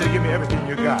 And I want you to give me everything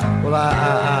you got. Well,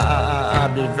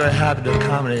 I'd be very happy to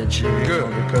accommodate you. Good,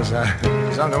 because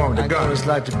I'm the one with the gun. I always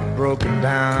like to be broken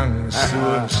down in the sewer,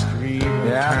 the street,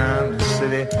 the town, the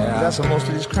city. Yeah. That's where most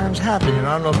of these crimes happen. You know,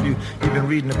 I don't know if you've been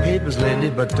reading the papers lately,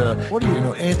 but what do you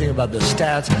know anything about the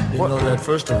stats? You know that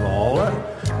first of all, there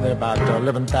are about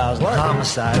 11,000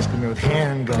 homicides committed with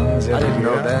handguns every year. I didn't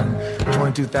know that.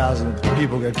 22,000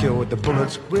 people get killed with the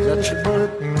bullets. Is that your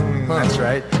bullet? That's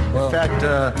right. Well, in fact,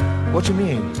 what you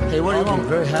mean? Hey, what do you want?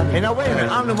 Very happy. Hey, now wait a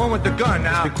minute. I'm the one with the gun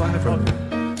now. Just be quiet for a minute.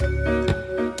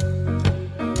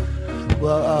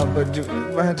 Well, but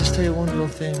I have to tell you one little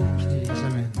thing, please. I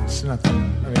mean, it's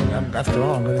nothing. I mean, after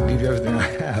all, I'm going to give you everything I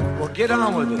have. Well, get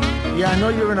on with it. Yeah, I know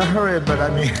you're in a hurry, but I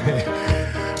mean,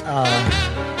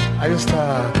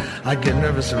 I get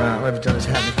nervous around every time this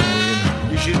happens to me. You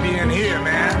know? You should be in here,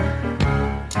 man.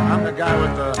 I'm the guy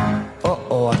with the...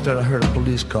 Uh-oh, I thought I heard a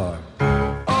police car.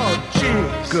 Oh,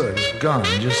 jeez. Good, it's gone.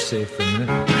 Just safe for a minute.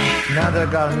 Now that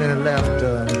I got a minute left,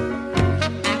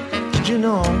 did you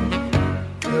know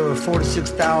there were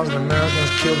 46,000 Americans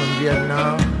killed in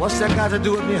Vietnam? What's that got to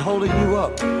do with me holding you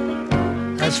up?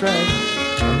 That's right.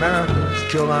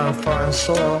 Americans killed on a foreign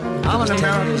soil. I'm an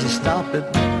American. Years to stop it.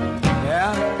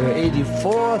 Yeah? There are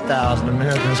 84,000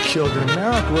 Americans killed in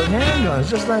America with handguns,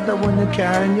 just like that one you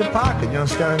carry in your pocket. You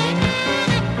understand what I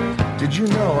mean? Did you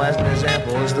know, as an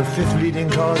example, is the 5th leading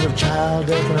cause of child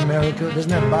death in America?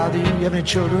 Doesn't that bother you? You have any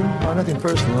children? Oh, nothing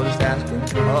personal, just asking.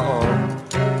 Uh-oh.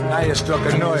 Now you struck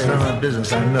a noise. It's not my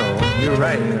business, I know. You're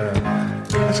right.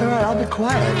 That's all right, I'll be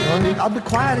quiet. I'll be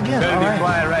quiet again. Better all be right.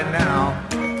 quiet right now.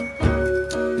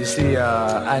 You see,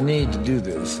 I need to do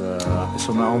this. It's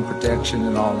for my own protection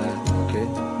and all that, okay?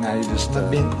 Now you just... Am I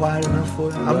being quiet enough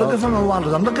for you? I'm looking for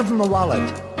my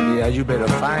wallet. Yeah, you better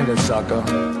find it, sucker.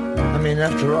 I mean,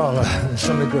 after all,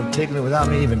 somebody could have taken it without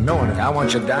me even knowing it. I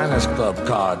want your Diners Club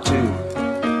card, too.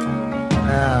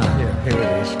 Here it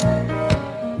is.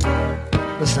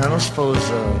 Listen, I don't suppose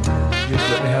you'd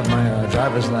let me have my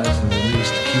driver's license at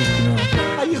least to keep, you know...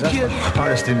 Are you That's kidding? the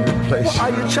hardest thing in the place. Well,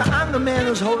 are you I'm the man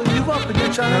who's holding you up, and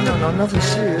you're trying to... No, nothing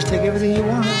serious. Take everything you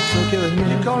want. It's okay with me.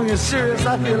 You're calling it serious?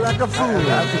 I feel like a fool.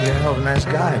 I think you're a hell of a nice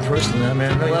guy, personally. I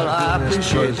mean, well, I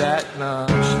appreciate that.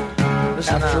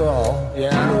 Listen, after all, you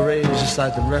were raised just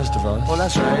like the rest of us. Well,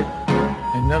 that's right.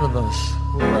 And none of us,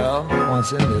 well,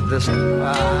 wants any of this. I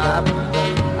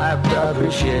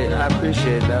appreciate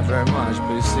that very much.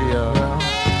 But you see,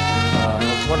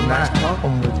 what am I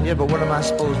talking with you? Yeah, but what am I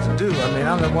supposed to do? I mean,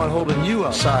 I'm the one holding you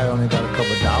up. Sorry, I only got a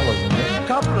couple of dollars in it.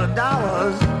 Couple of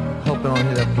dollars? Hoping I don't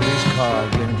hear that police car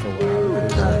again for a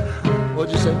while.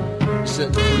 What'd you say? You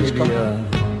said the police car?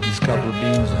 These couple of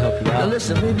beans will help you out. Now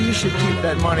listen, maybe you should keep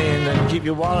that money and then keep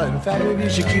your wallet. In fact, maybe you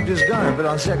should keep this gun, but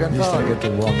on second thought. At least I get to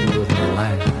walk you with my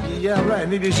life. Yeah, right.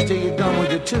 Maybe you should take your gun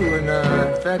with you, too. And,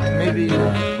 in fact, maybe...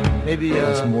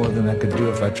 That's more than I could do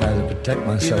if I tried to protect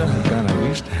myself with the gun I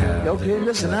used to have. Okay,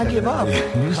 listen, I give up.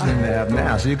 You seem to have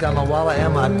now. So you got my wallet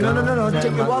and my gun. No.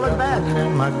 Take your wallet back.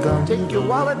 And my gun. Take your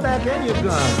wallet back and your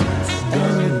gun.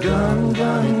 And your gun.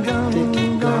 Take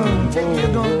your gun. Take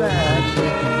your gun back.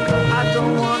 I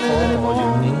don't want it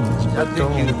anymore. I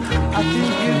think you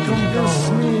convince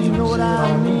me. You know what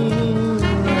I mean?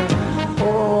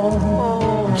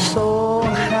 Oh, I'm so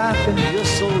happy. You're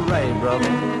so right, brother.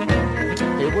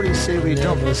 Hey, what do you say we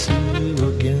dump this?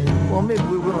 Well, maybe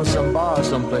we went on some bar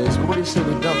someplace, but what do you say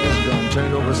we dump this gun?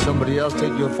 Turn it over to somebody else,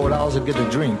 take your $4 and get a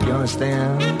drink. You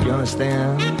understand? You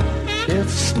understand?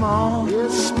 It's small,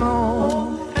 yes,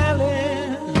 small, has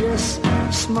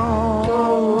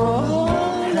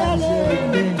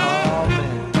everything. Oh, man.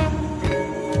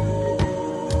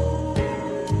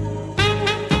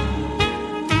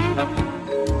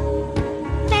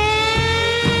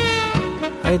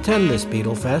 I attend this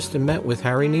Beatle Fest and met with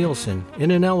Harry Nilsson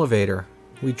in an elevator.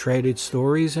 We traded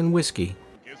stories and whiskey.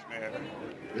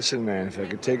 Listen, man, if I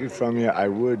could take it from you, I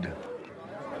would.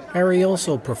 Harry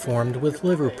also performed with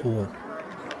Liverpool.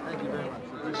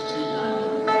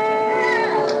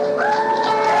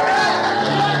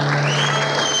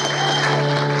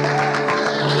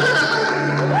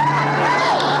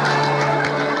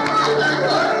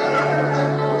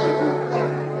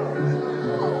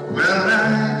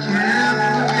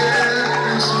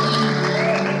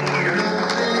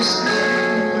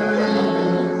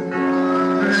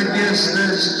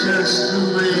 Just the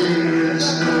way the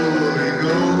story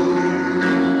goes.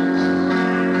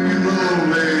 You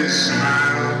always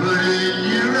smile, but in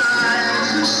your eyes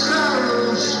the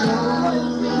sorrow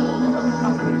shows.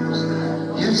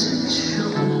 Yes, it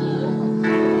shows.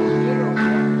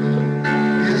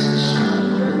 Yes, it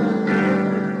shows.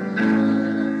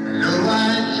 No, I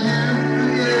can't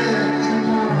forget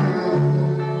tomorrow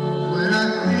when I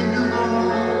think of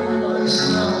all the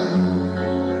sorrow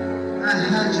I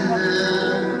had you there.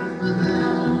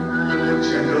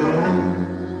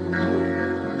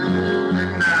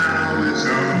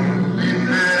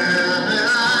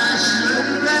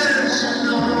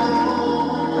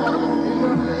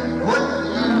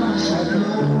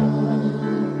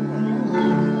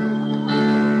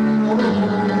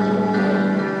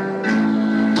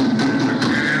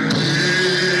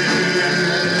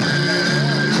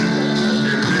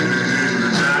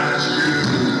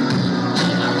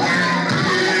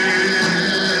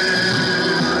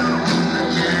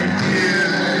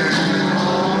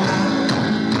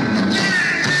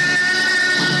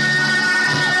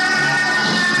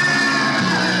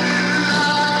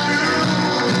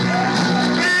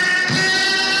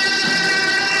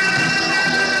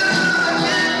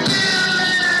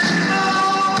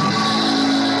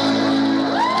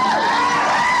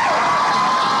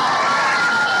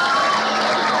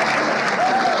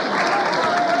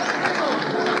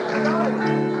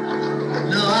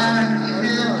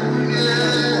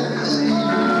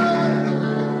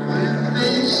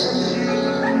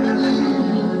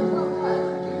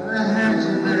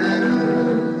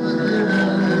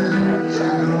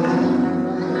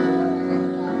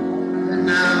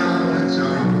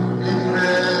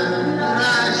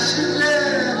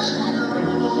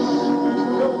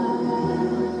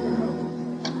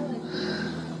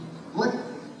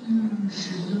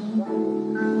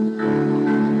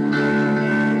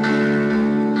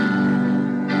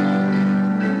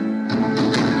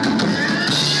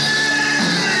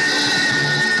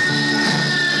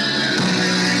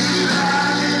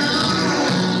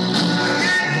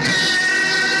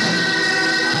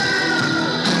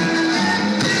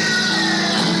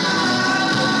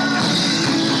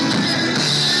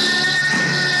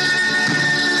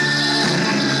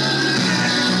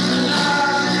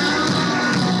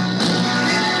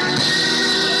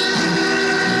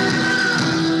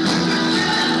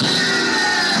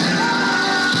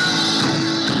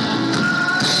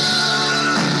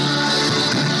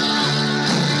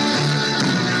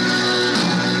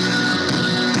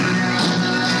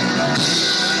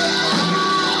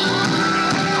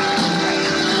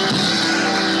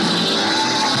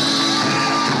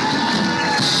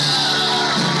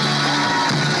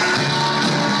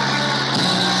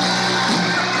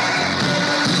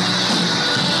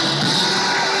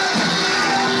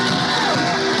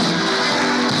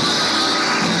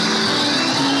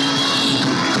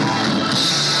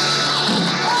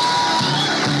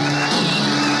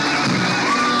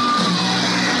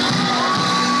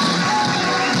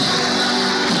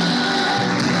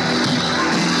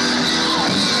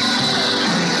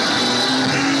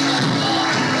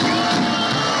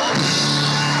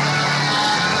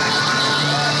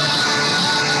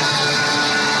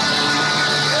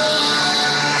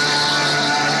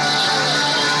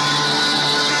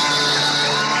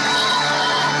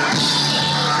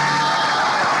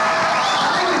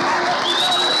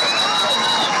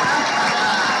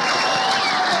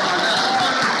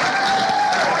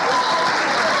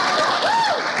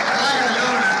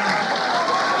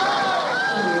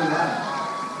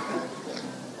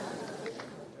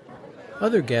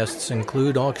 Other guests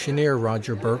include auctioneer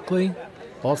Roger Berkeley,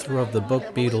 author of the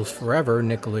book Beatles Forever,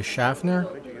 Nicholas Schaffner,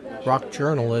 rock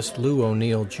journalist Lou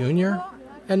O'Neill Jr.,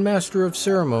 and Master of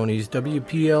Ceremonies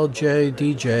WPLJ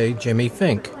DJ Jimmy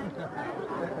Fink.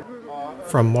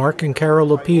 From Mark and Carol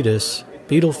Lapidus,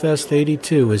 Beatlefest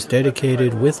 82 is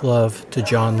dedicated with love to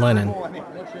John Lennon.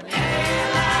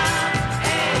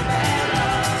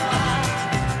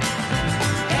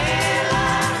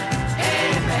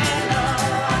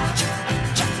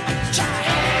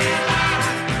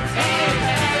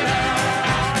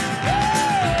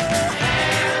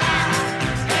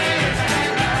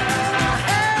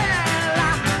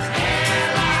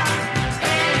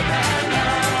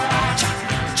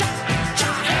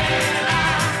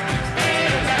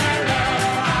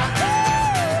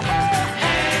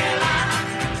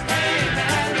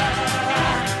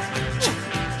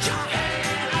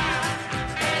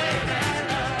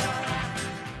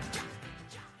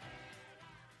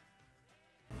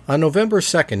 On November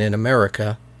 2nd in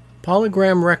America,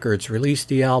 Polygram Records released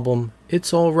the album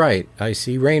It's All Right, I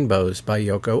See Rainbows by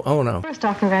Yoko Ono. First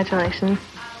off, congratulations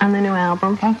on the new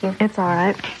album. Thank you. It's all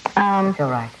right. It's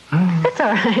all right. It's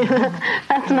all right.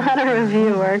 That's not a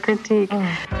review or a critique.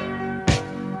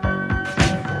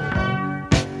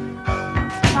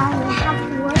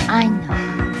 I know.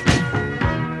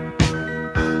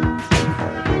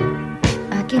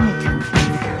 Give me 2.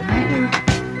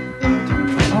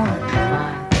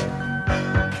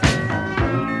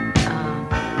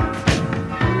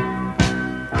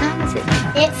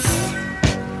 It's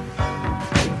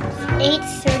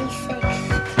 8:36.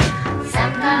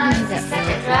 Sometimes it's such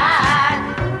a drive.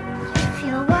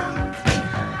 Feel well?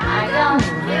 I don't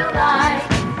feel like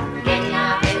getting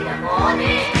up in the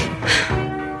morning.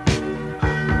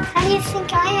 How do you think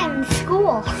I am in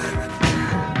school?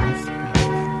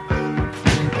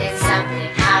 Then something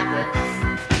happens.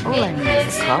 All I need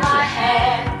is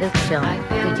coffee. Look, John,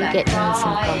 could you get me some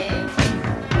coffee?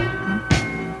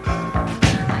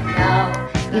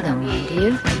 You don't mind, do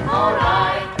you?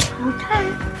 Alright. Okay.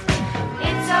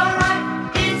 It's alright.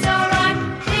 It's alright.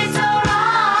 It's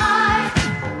alright.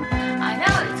 I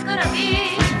know it's gonna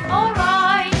be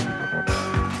alright.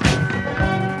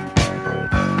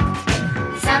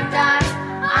 Sometimes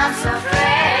I'm so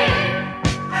afraid.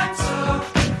 I'm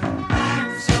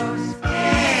so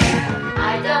scared. I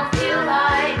don't feel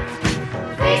like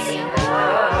facing the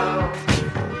world.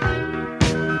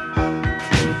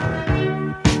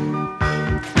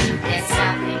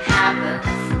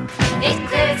 It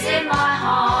clears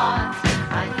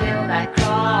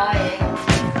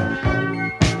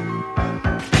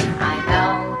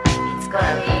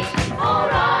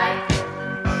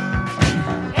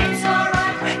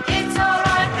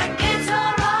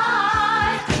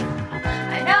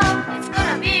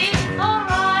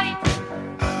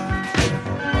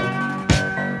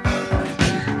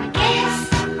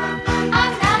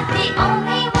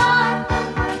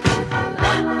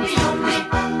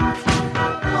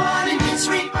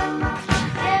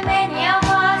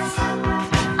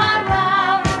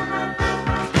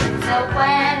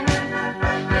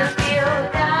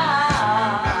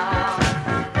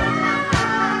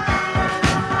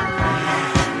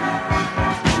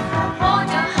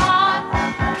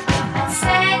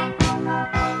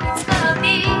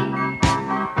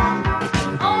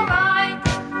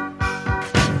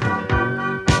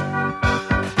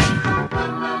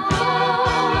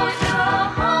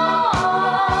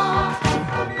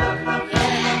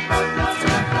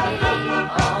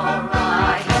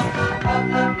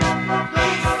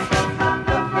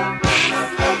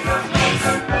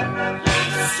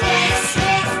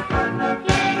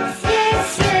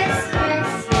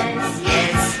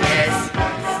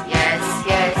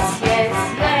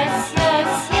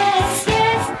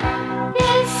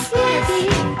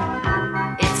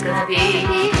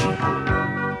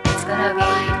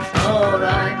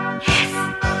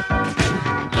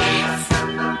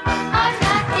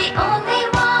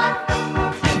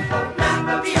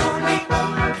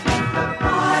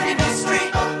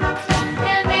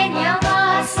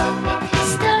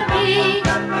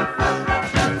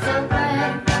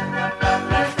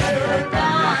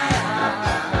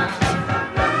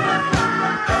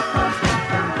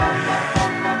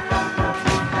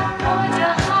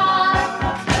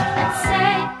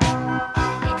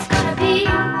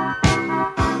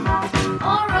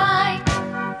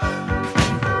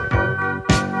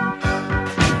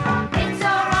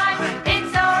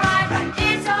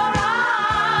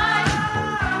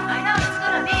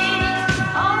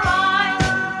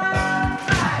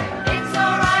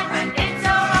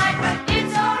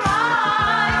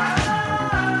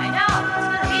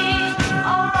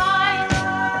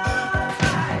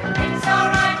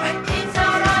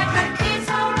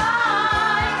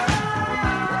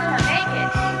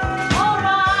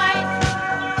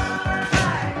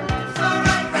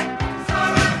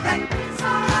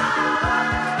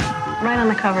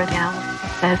cover of the album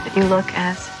says that you look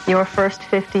as your first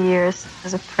 50 years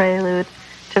as a prelude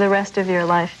to the rest of your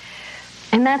life.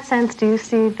 In that sense, do you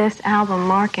see this album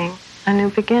marking a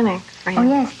new beginning for you? Oh,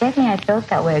 yes, definitely I felt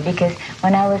that way because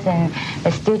when I was in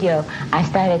the studio, I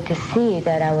started to see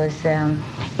that I was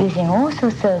using all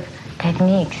sorts of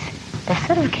techniques that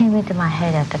sort of came into my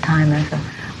head at the time. I thought,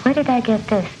 where did I get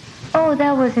this? Oh,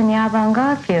 that was in the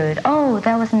avant-garde period. Oh,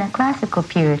 that was in the classical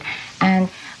period. And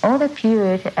all the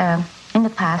period in the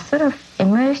past sort of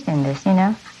immersed in this, you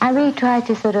know. I really tried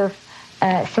to sort of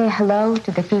say hello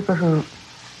to the people who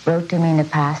wrote to me in the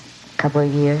past couple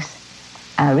of years,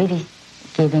 really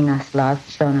giving us love,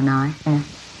 Sean and I, you know.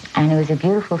 And it was a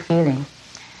beautiful feeling.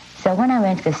 So when I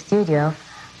went to the studio,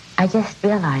 I just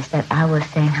realized that I was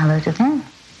saying hello to them.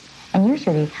 And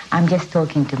usually I'm just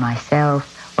talking to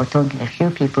myself or talking to a few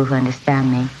people who understand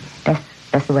me.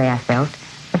 That's the way I felt.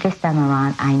 But this time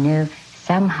around, I knew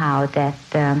somehow that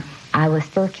I was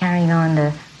still carrying on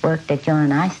the work that John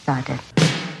and I started.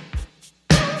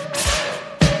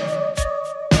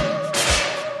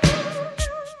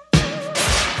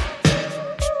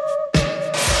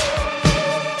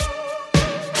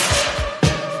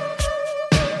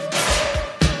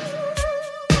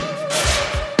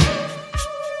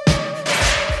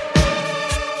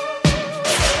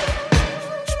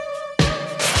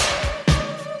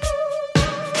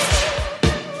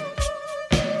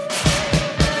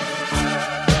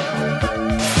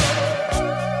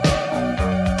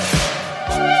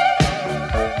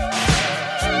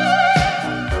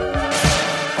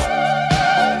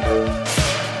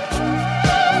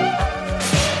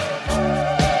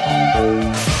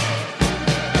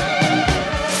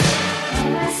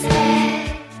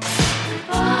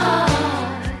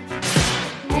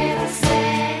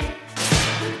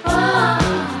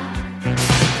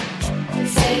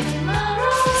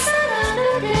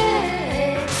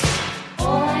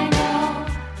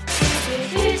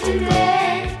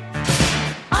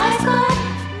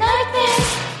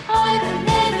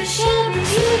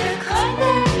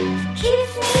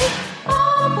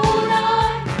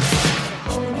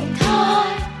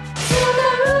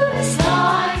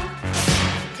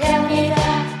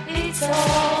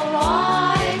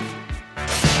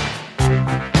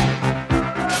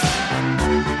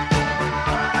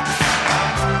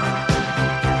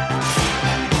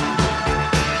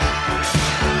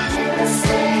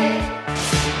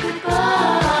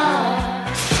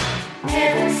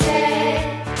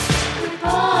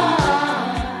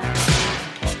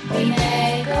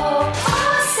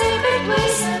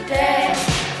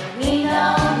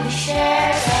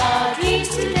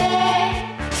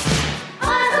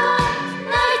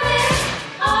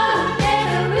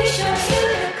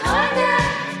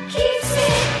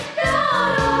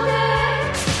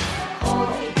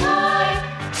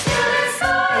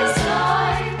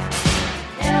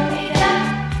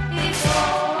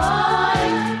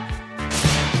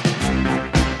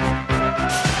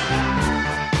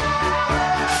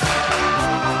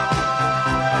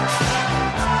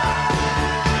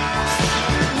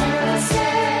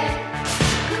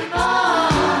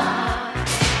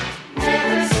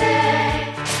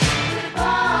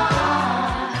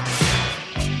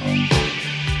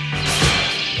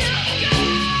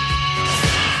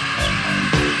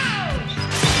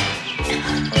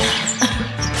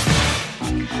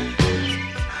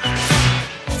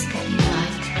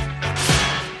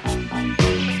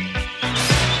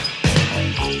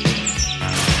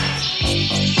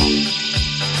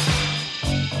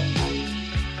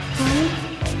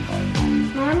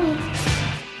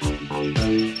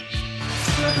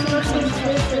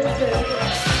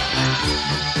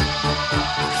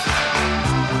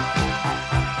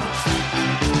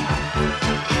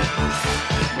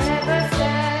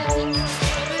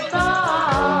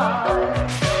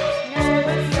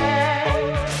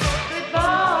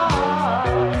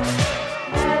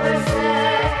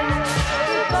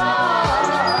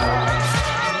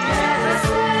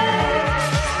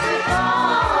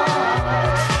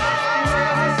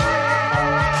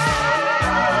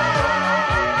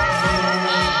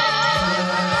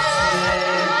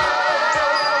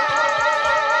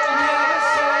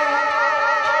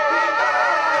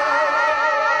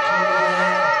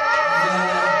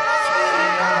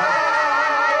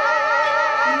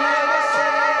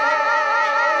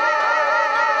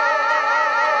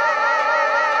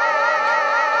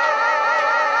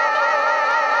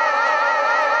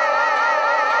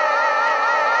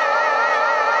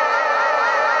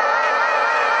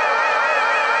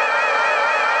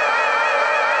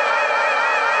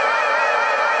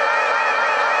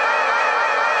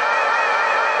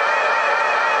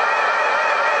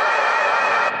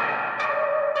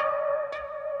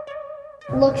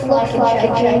 looks like a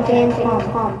gigantic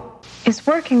pump. Is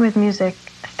working with music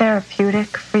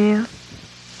therapeutic for you?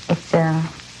 It's a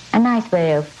nice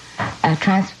way of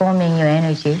transforming your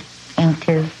energy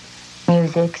into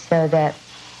music so that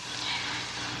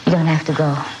you don't have to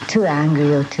go too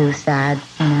angry or too sad,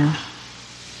 you know.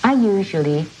 I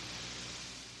usually,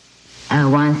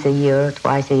 once a year or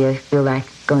twice a year, feel like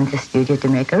going to the studio to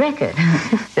make a record.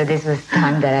 So this was the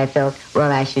time that I felt,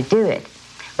 well, I should do it.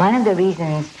 One of the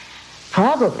reasons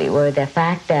probably were the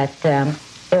fact that there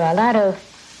were a lot of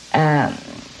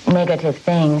negative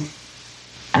things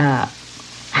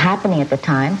happening at the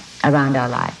time around our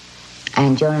life.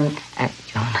 And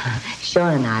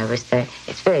Sean and I was there.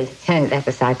 It's very, that's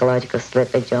a psychological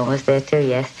slip, but John was there too,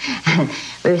 yes. And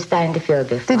we were starting to feel a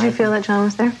bit Did you feel that John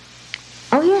was there?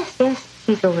 Oh, yes,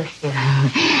 he's always here.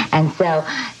 And so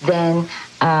then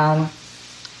I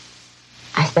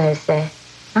started to say,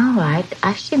 all right,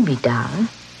 I shouldn't be down,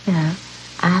 you know.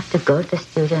 I have to go to the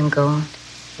studio and go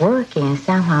working, and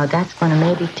somehow that's going to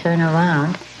maybe turn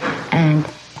around and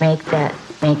make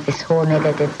this whole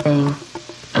negative thing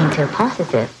into a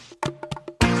positive.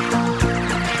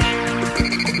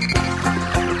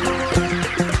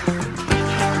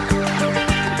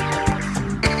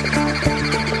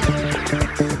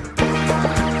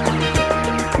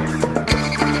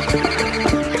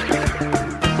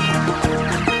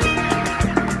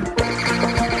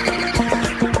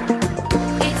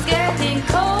 It's getting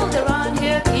cold around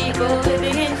here, people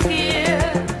living in fear.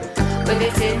 Whether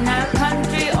it's in our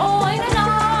country or in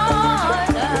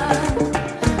another,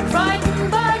 frightened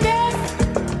by death,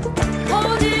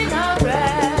 holding our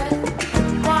breath,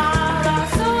 while our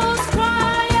souls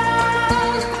cry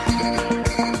out.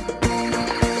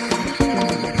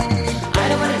 I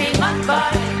don't wanna be mugged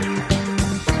by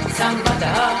some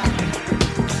butter.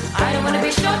 I don't wanna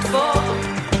be shot for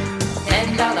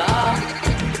 $10.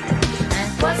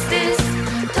 What's this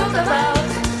talk about?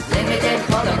 Limited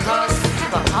Holocaust.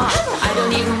 I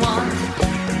don't even want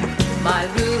my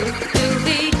roof to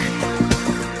leak.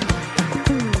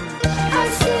 I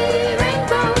see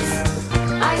rainbows.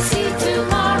 I see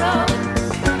tomorrow.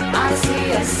 I see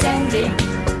ascending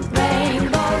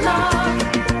rainbow love.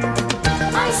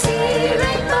 I see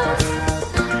rainbows.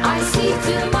 I see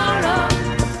tomorrow.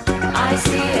 I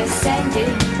see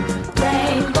ascending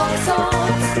rainbow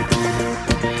souls.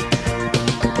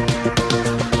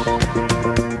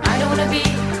 I don't wanna be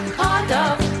part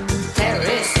of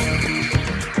terrorists.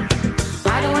 I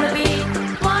don't wanna be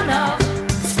one of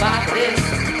sparklists.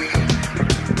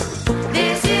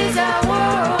 This is our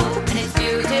world and it's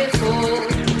beautiful.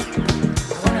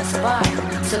 I wanna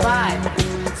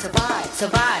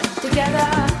survive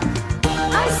together.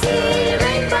 I see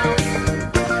rainbows.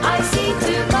 I see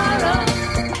tomorrow.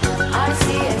 I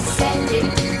see ascending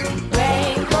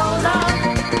rainbow love.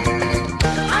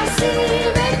 I see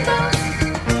rainbows.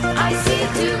 I see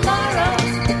tomorrow.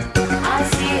 I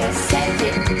see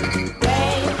ascending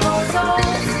rainbow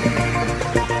souls.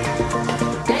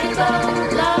 Rainbow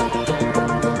love.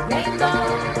 Rainbow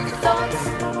thoughts.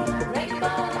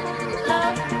 Rainbow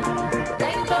love.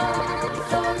 Rainbow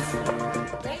thoughts.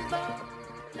 Rainbow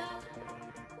love.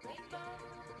 Rainbow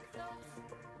thoughts.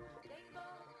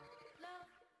 Rainbow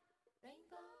love.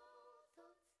 Rainbow thoughts.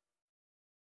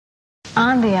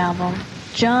 On the album,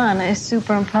 John is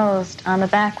superimposed on the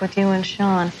back with you and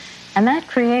Sean, and that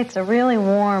creates a really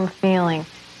warm feeling.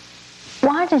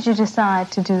 Why did you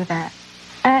decide to do that?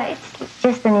 It's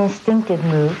just an instinctive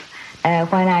move.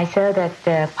 When I saw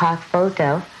that park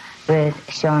photo with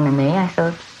Sean and me, I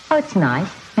thought, oh, it's nice.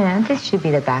 You know, this should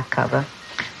be the back cover.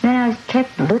 Then I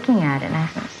kept looking at it, and I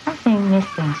thought, something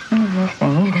missing,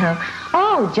 you know.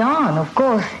 Oh, John, of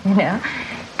course, you know.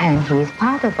 And he's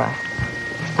part of us.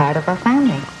 He's part of our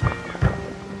family.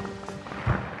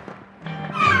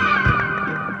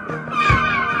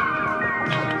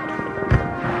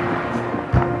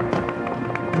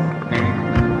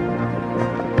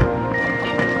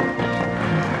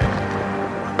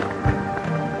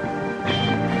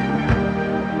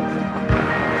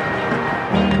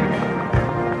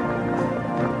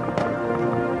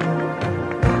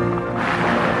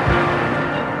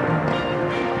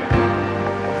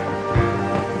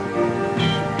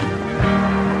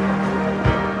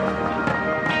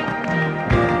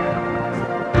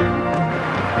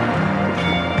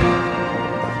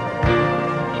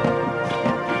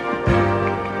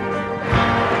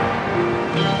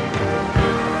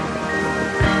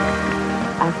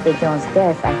 After John's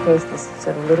death, I faced this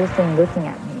sort of little thing looking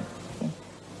at me.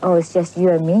 Oh, it's just you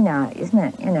and me now, isn't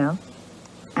it? You know?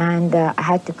 And I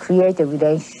had to create a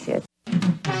relationship.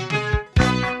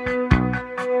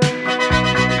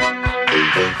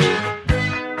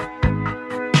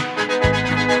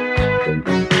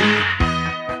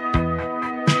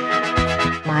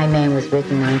 was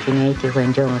written in 1980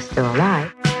 when Joan was still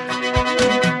alive.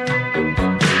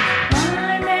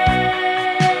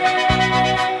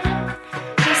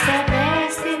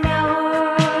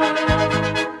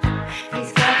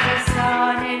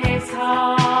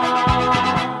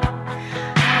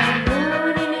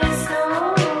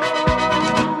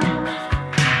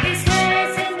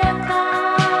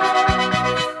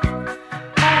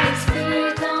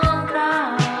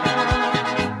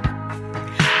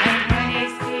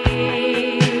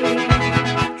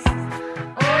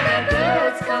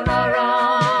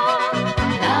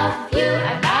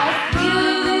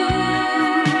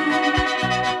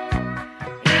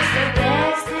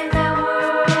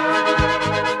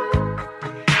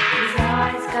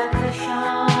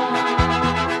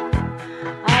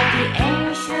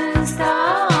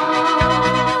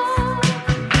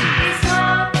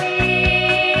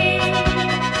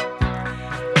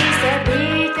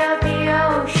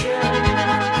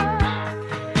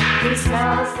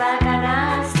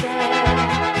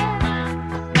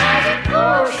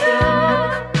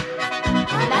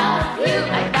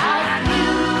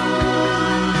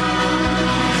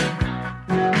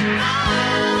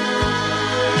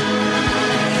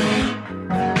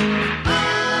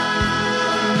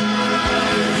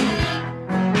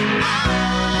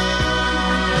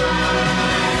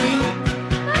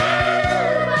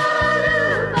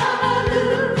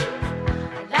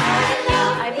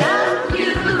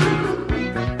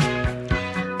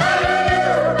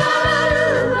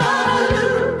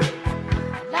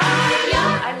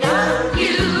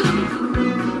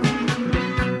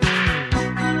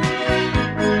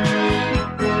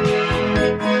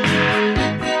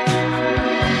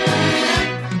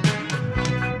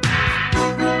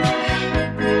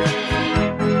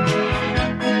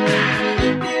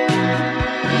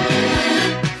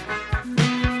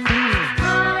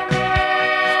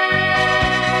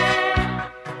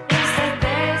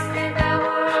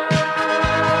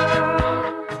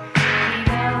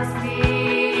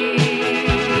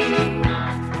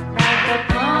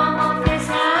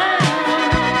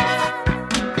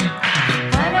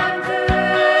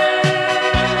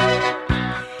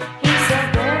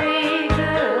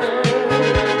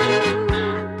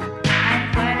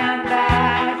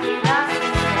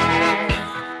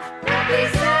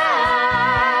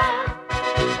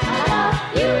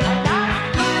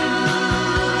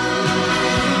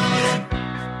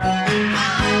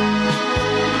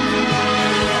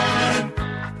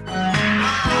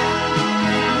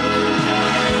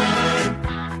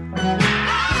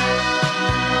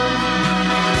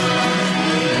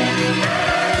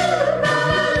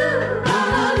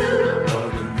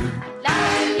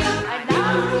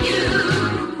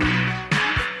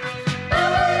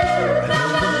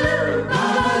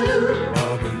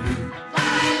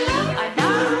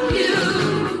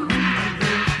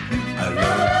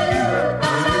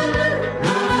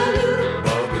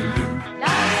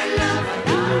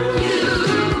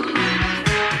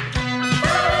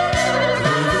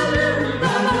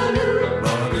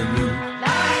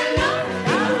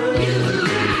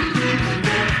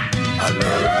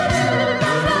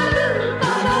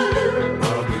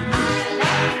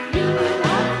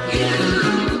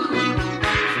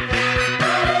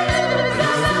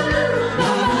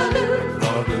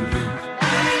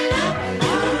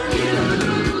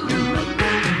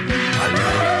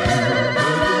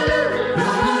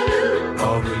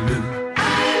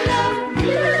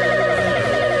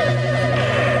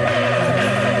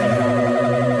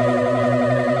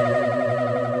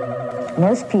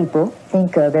 Most people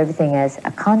think of everything as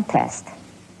a contest,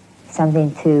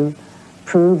 something to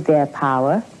prove their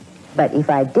power. But if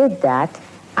I did that,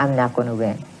 I'm not going to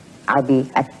win. I'll be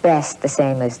at best the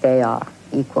same as they are,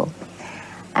 equal.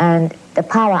 And the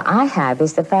power I have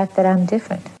is the fact that I'm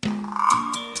different.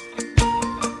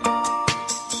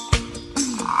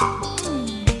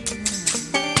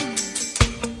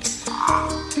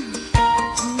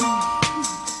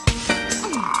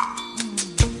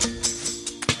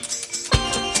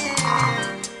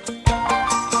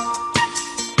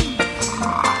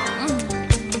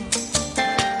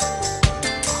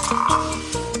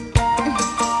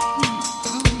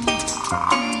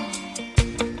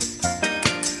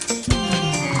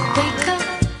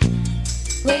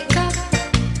 Wake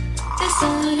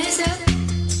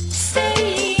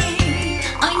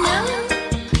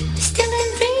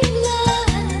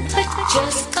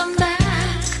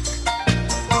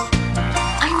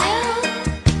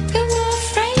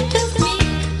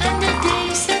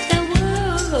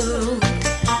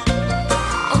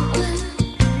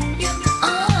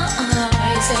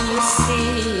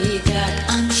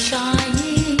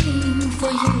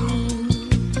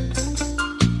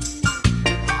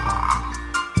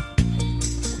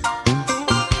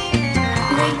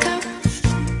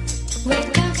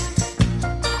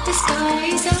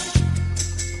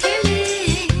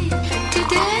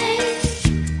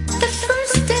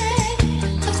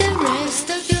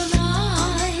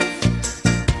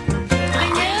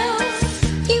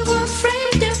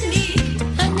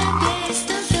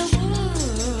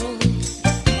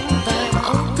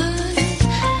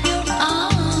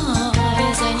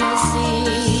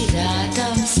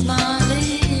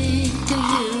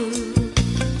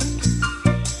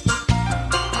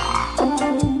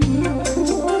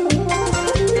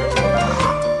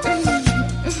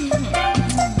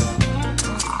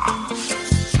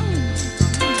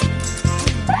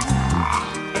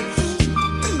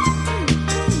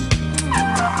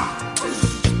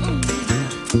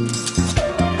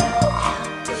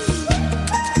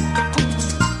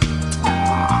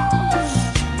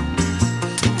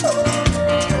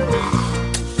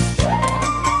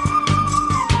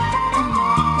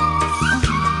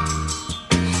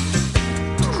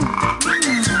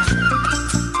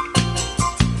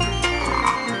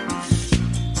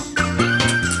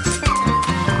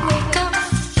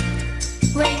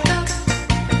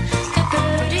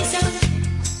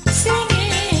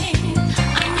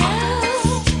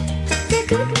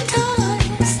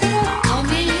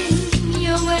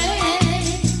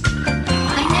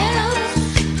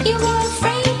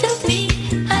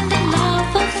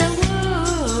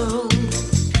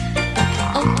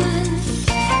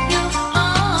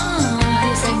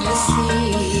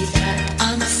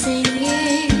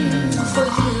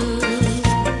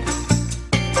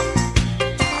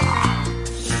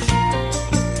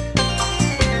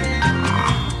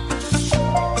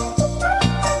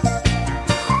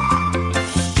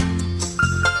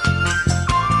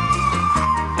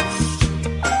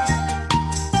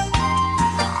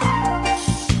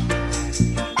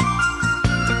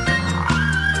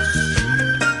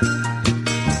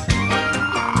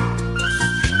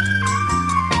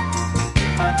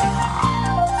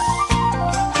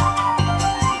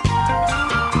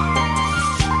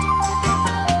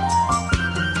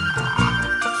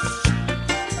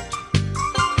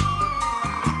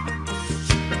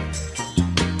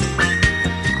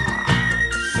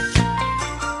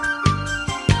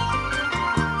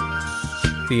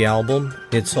the album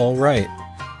It's All Right.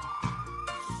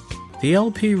 The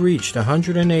LP reached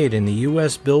 108 in the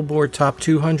U.S. Billboard Top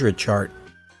 200 chart.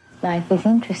 Life is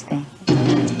interesting.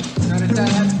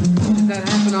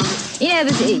 Yeah,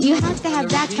 you have to have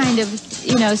that kind of,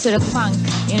 sort of funk,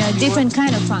 different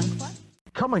kind of funk.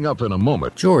 Coming up in a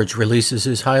moment, George releases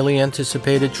his highly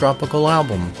anticipated tropical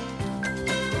album.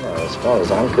 As far as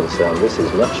I'm concerned, this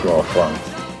is much more fun.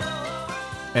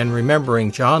 And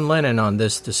remembering John Lennon on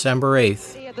this December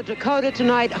 8th. At the Dakota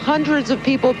tonight, hundreds of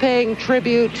people paying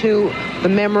tribute to the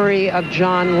memory of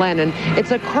John Lennon.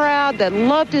 It's a crowd that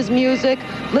loved his music,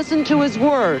 listened to his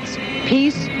words.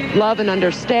 Peace, love, and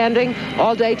understanding.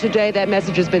 All day today, that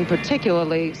message has been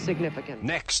particularly significant.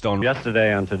 Next on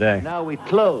Yesterday and Today. Now we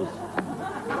close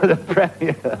with the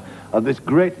premiere of this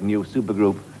great new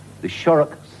supergroup, the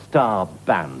Shorrock Star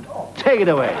Band. Take it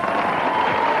away.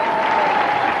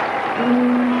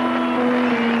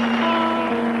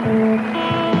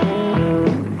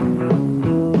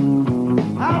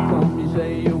 How come you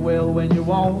say you will when you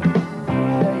won't?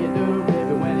 Say you do,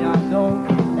 baby, when you don't.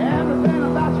 Everything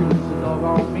about you is a dog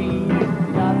on me.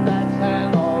 You got that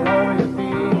sand all over your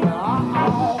feet.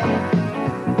 Well,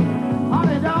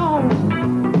 honey, don't.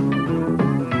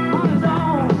 Honey,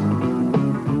 don't.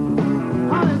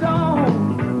 Honey, don't.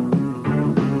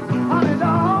 Honey,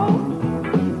 don't.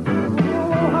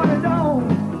 Oh, honey, don't.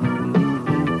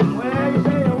 Well, you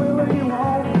say you will when you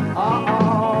won't.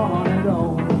 Honey,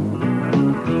 don't.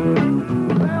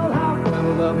 Well, how can I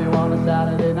love you on a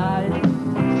Saturday night?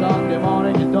 Sunday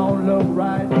morning, you don't look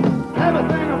right.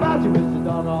 Everything about you is a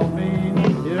dog on me.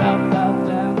 You're out that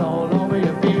sand all over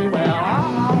your feet. Well,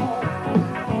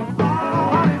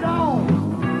 honey, don't.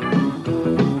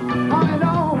 Honey,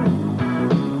 don't.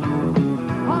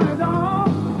 Honey,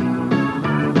 don't.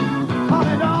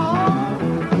 Honey, don't.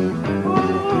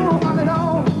 Ooh, honey,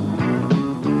 don't.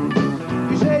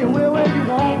 You say you will when you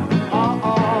won't.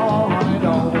 Honey,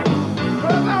 don't.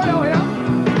 Well, Mario, yeah.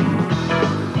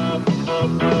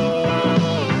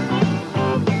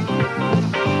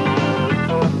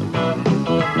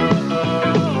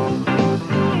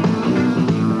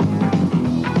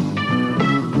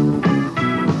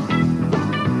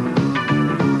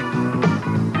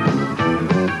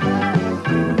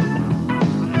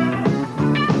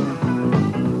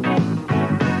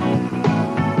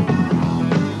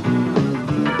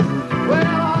 Well, I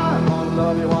wanna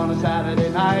love you on a Saturday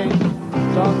night.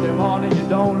 Sunday morning, you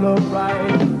don't look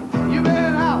right. You've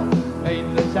been out,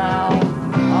 painting the town.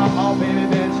 Baby,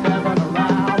 been stepping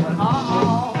around. But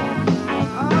honey,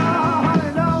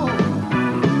 don't.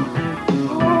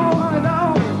 Oh, honey,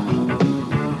 don't.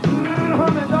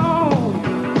 Honey, don't.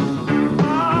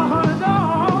 Honey,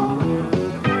 don't.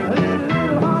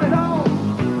 Honey, don't.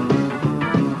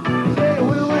 You say you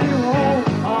will when you won't.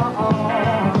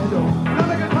 Honey, don't. Now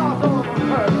make it toss over from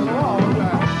her to the wall.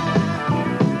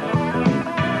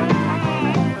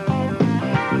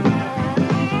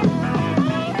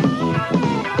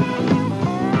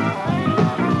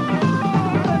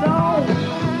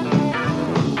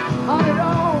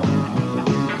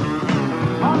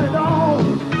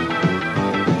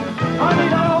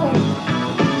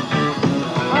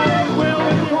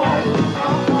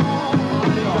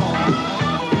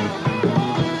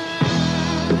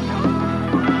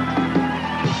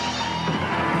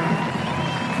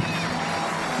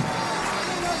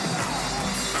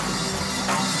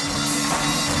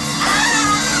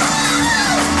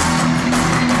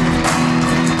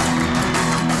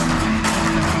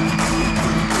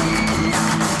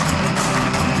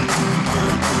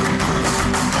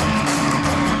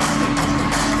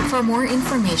 For more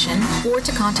information or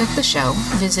to contact the show,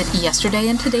 visit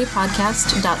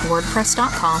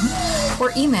yesterdayandtodaypodcast.wordpress.com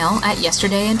or email at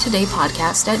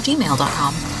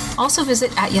yesterdayandtodaypodcast@gmail.com. Also visit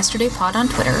 @yesterdaypod on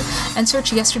Twitter and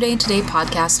search Yesterday and Today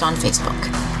Podcast on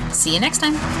Facebook. See you next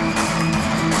time.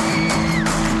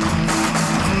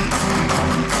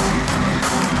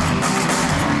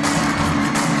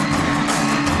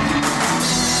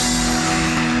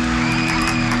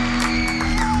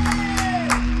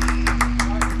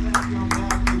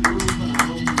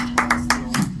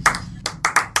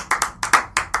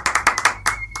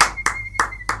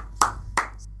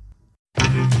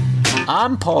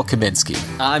 I'm Paul Kaminsky.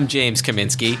 I'm James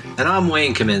Kaminsky. And I'm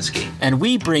Wayne Kaminsky. And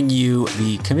we bring you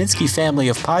the Kaminsky family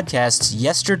of podcasts,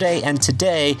 Yesterday and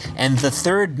Today, and the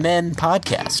Third Men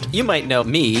podcast. You might know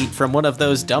me from one of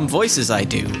those dumb voices I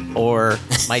do, or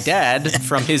my dad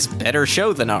from his Better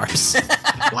Show Than Ours.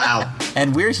 Wow.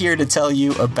 And we're here to tell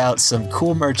you about some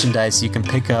cool merchandise you can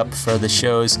pick up for the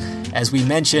shows. As we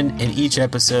mention in each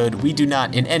episode, we do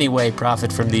not in any way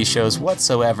profit from these shows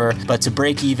whatsoever, but to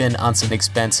break even on some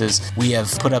expenses, we have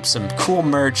put up some cool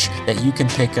merch that you can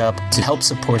pick up to help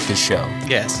support the show.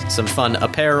 Yes, some fun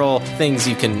apparel, things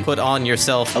you can put on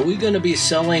yourself. Are we going to be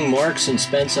selling Marks and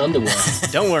Spence underwear?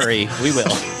 Don't worry, we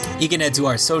will. You can head to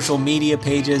our social media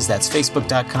pages. That's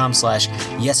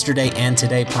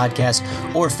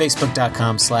facebook.com/yesterdayandtodaypodcast or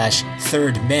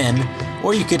facebook.com/thirdmen.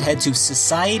 Or you could head to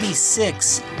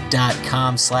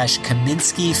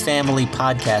society6.com/Kaminsky Family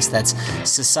Podcast. That's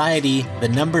society, the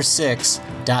number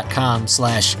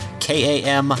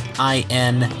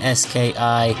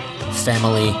 6.com/KAMINSKI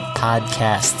Family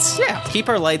Podcasts. Yeah, keep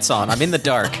our lights on. I'm in the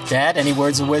dark. Dad, any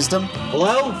words of wisdom?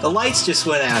 Hello? The lights just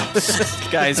went out.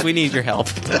 Guys, we need your help.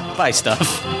 Buy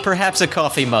stuff. Perhaps a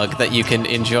coffee mug that you can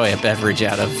enjoy a beverage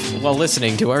out of while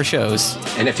listening to our shows.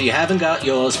 And if you haven't got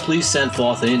yours, please send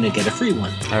forth in and get a free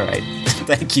one. All right.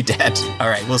 Thank you, Dad. All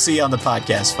right, we'll see you on the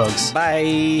podcast, folks.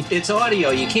 Bye. It's audio.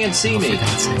 You can't see me. For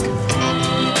God's sake.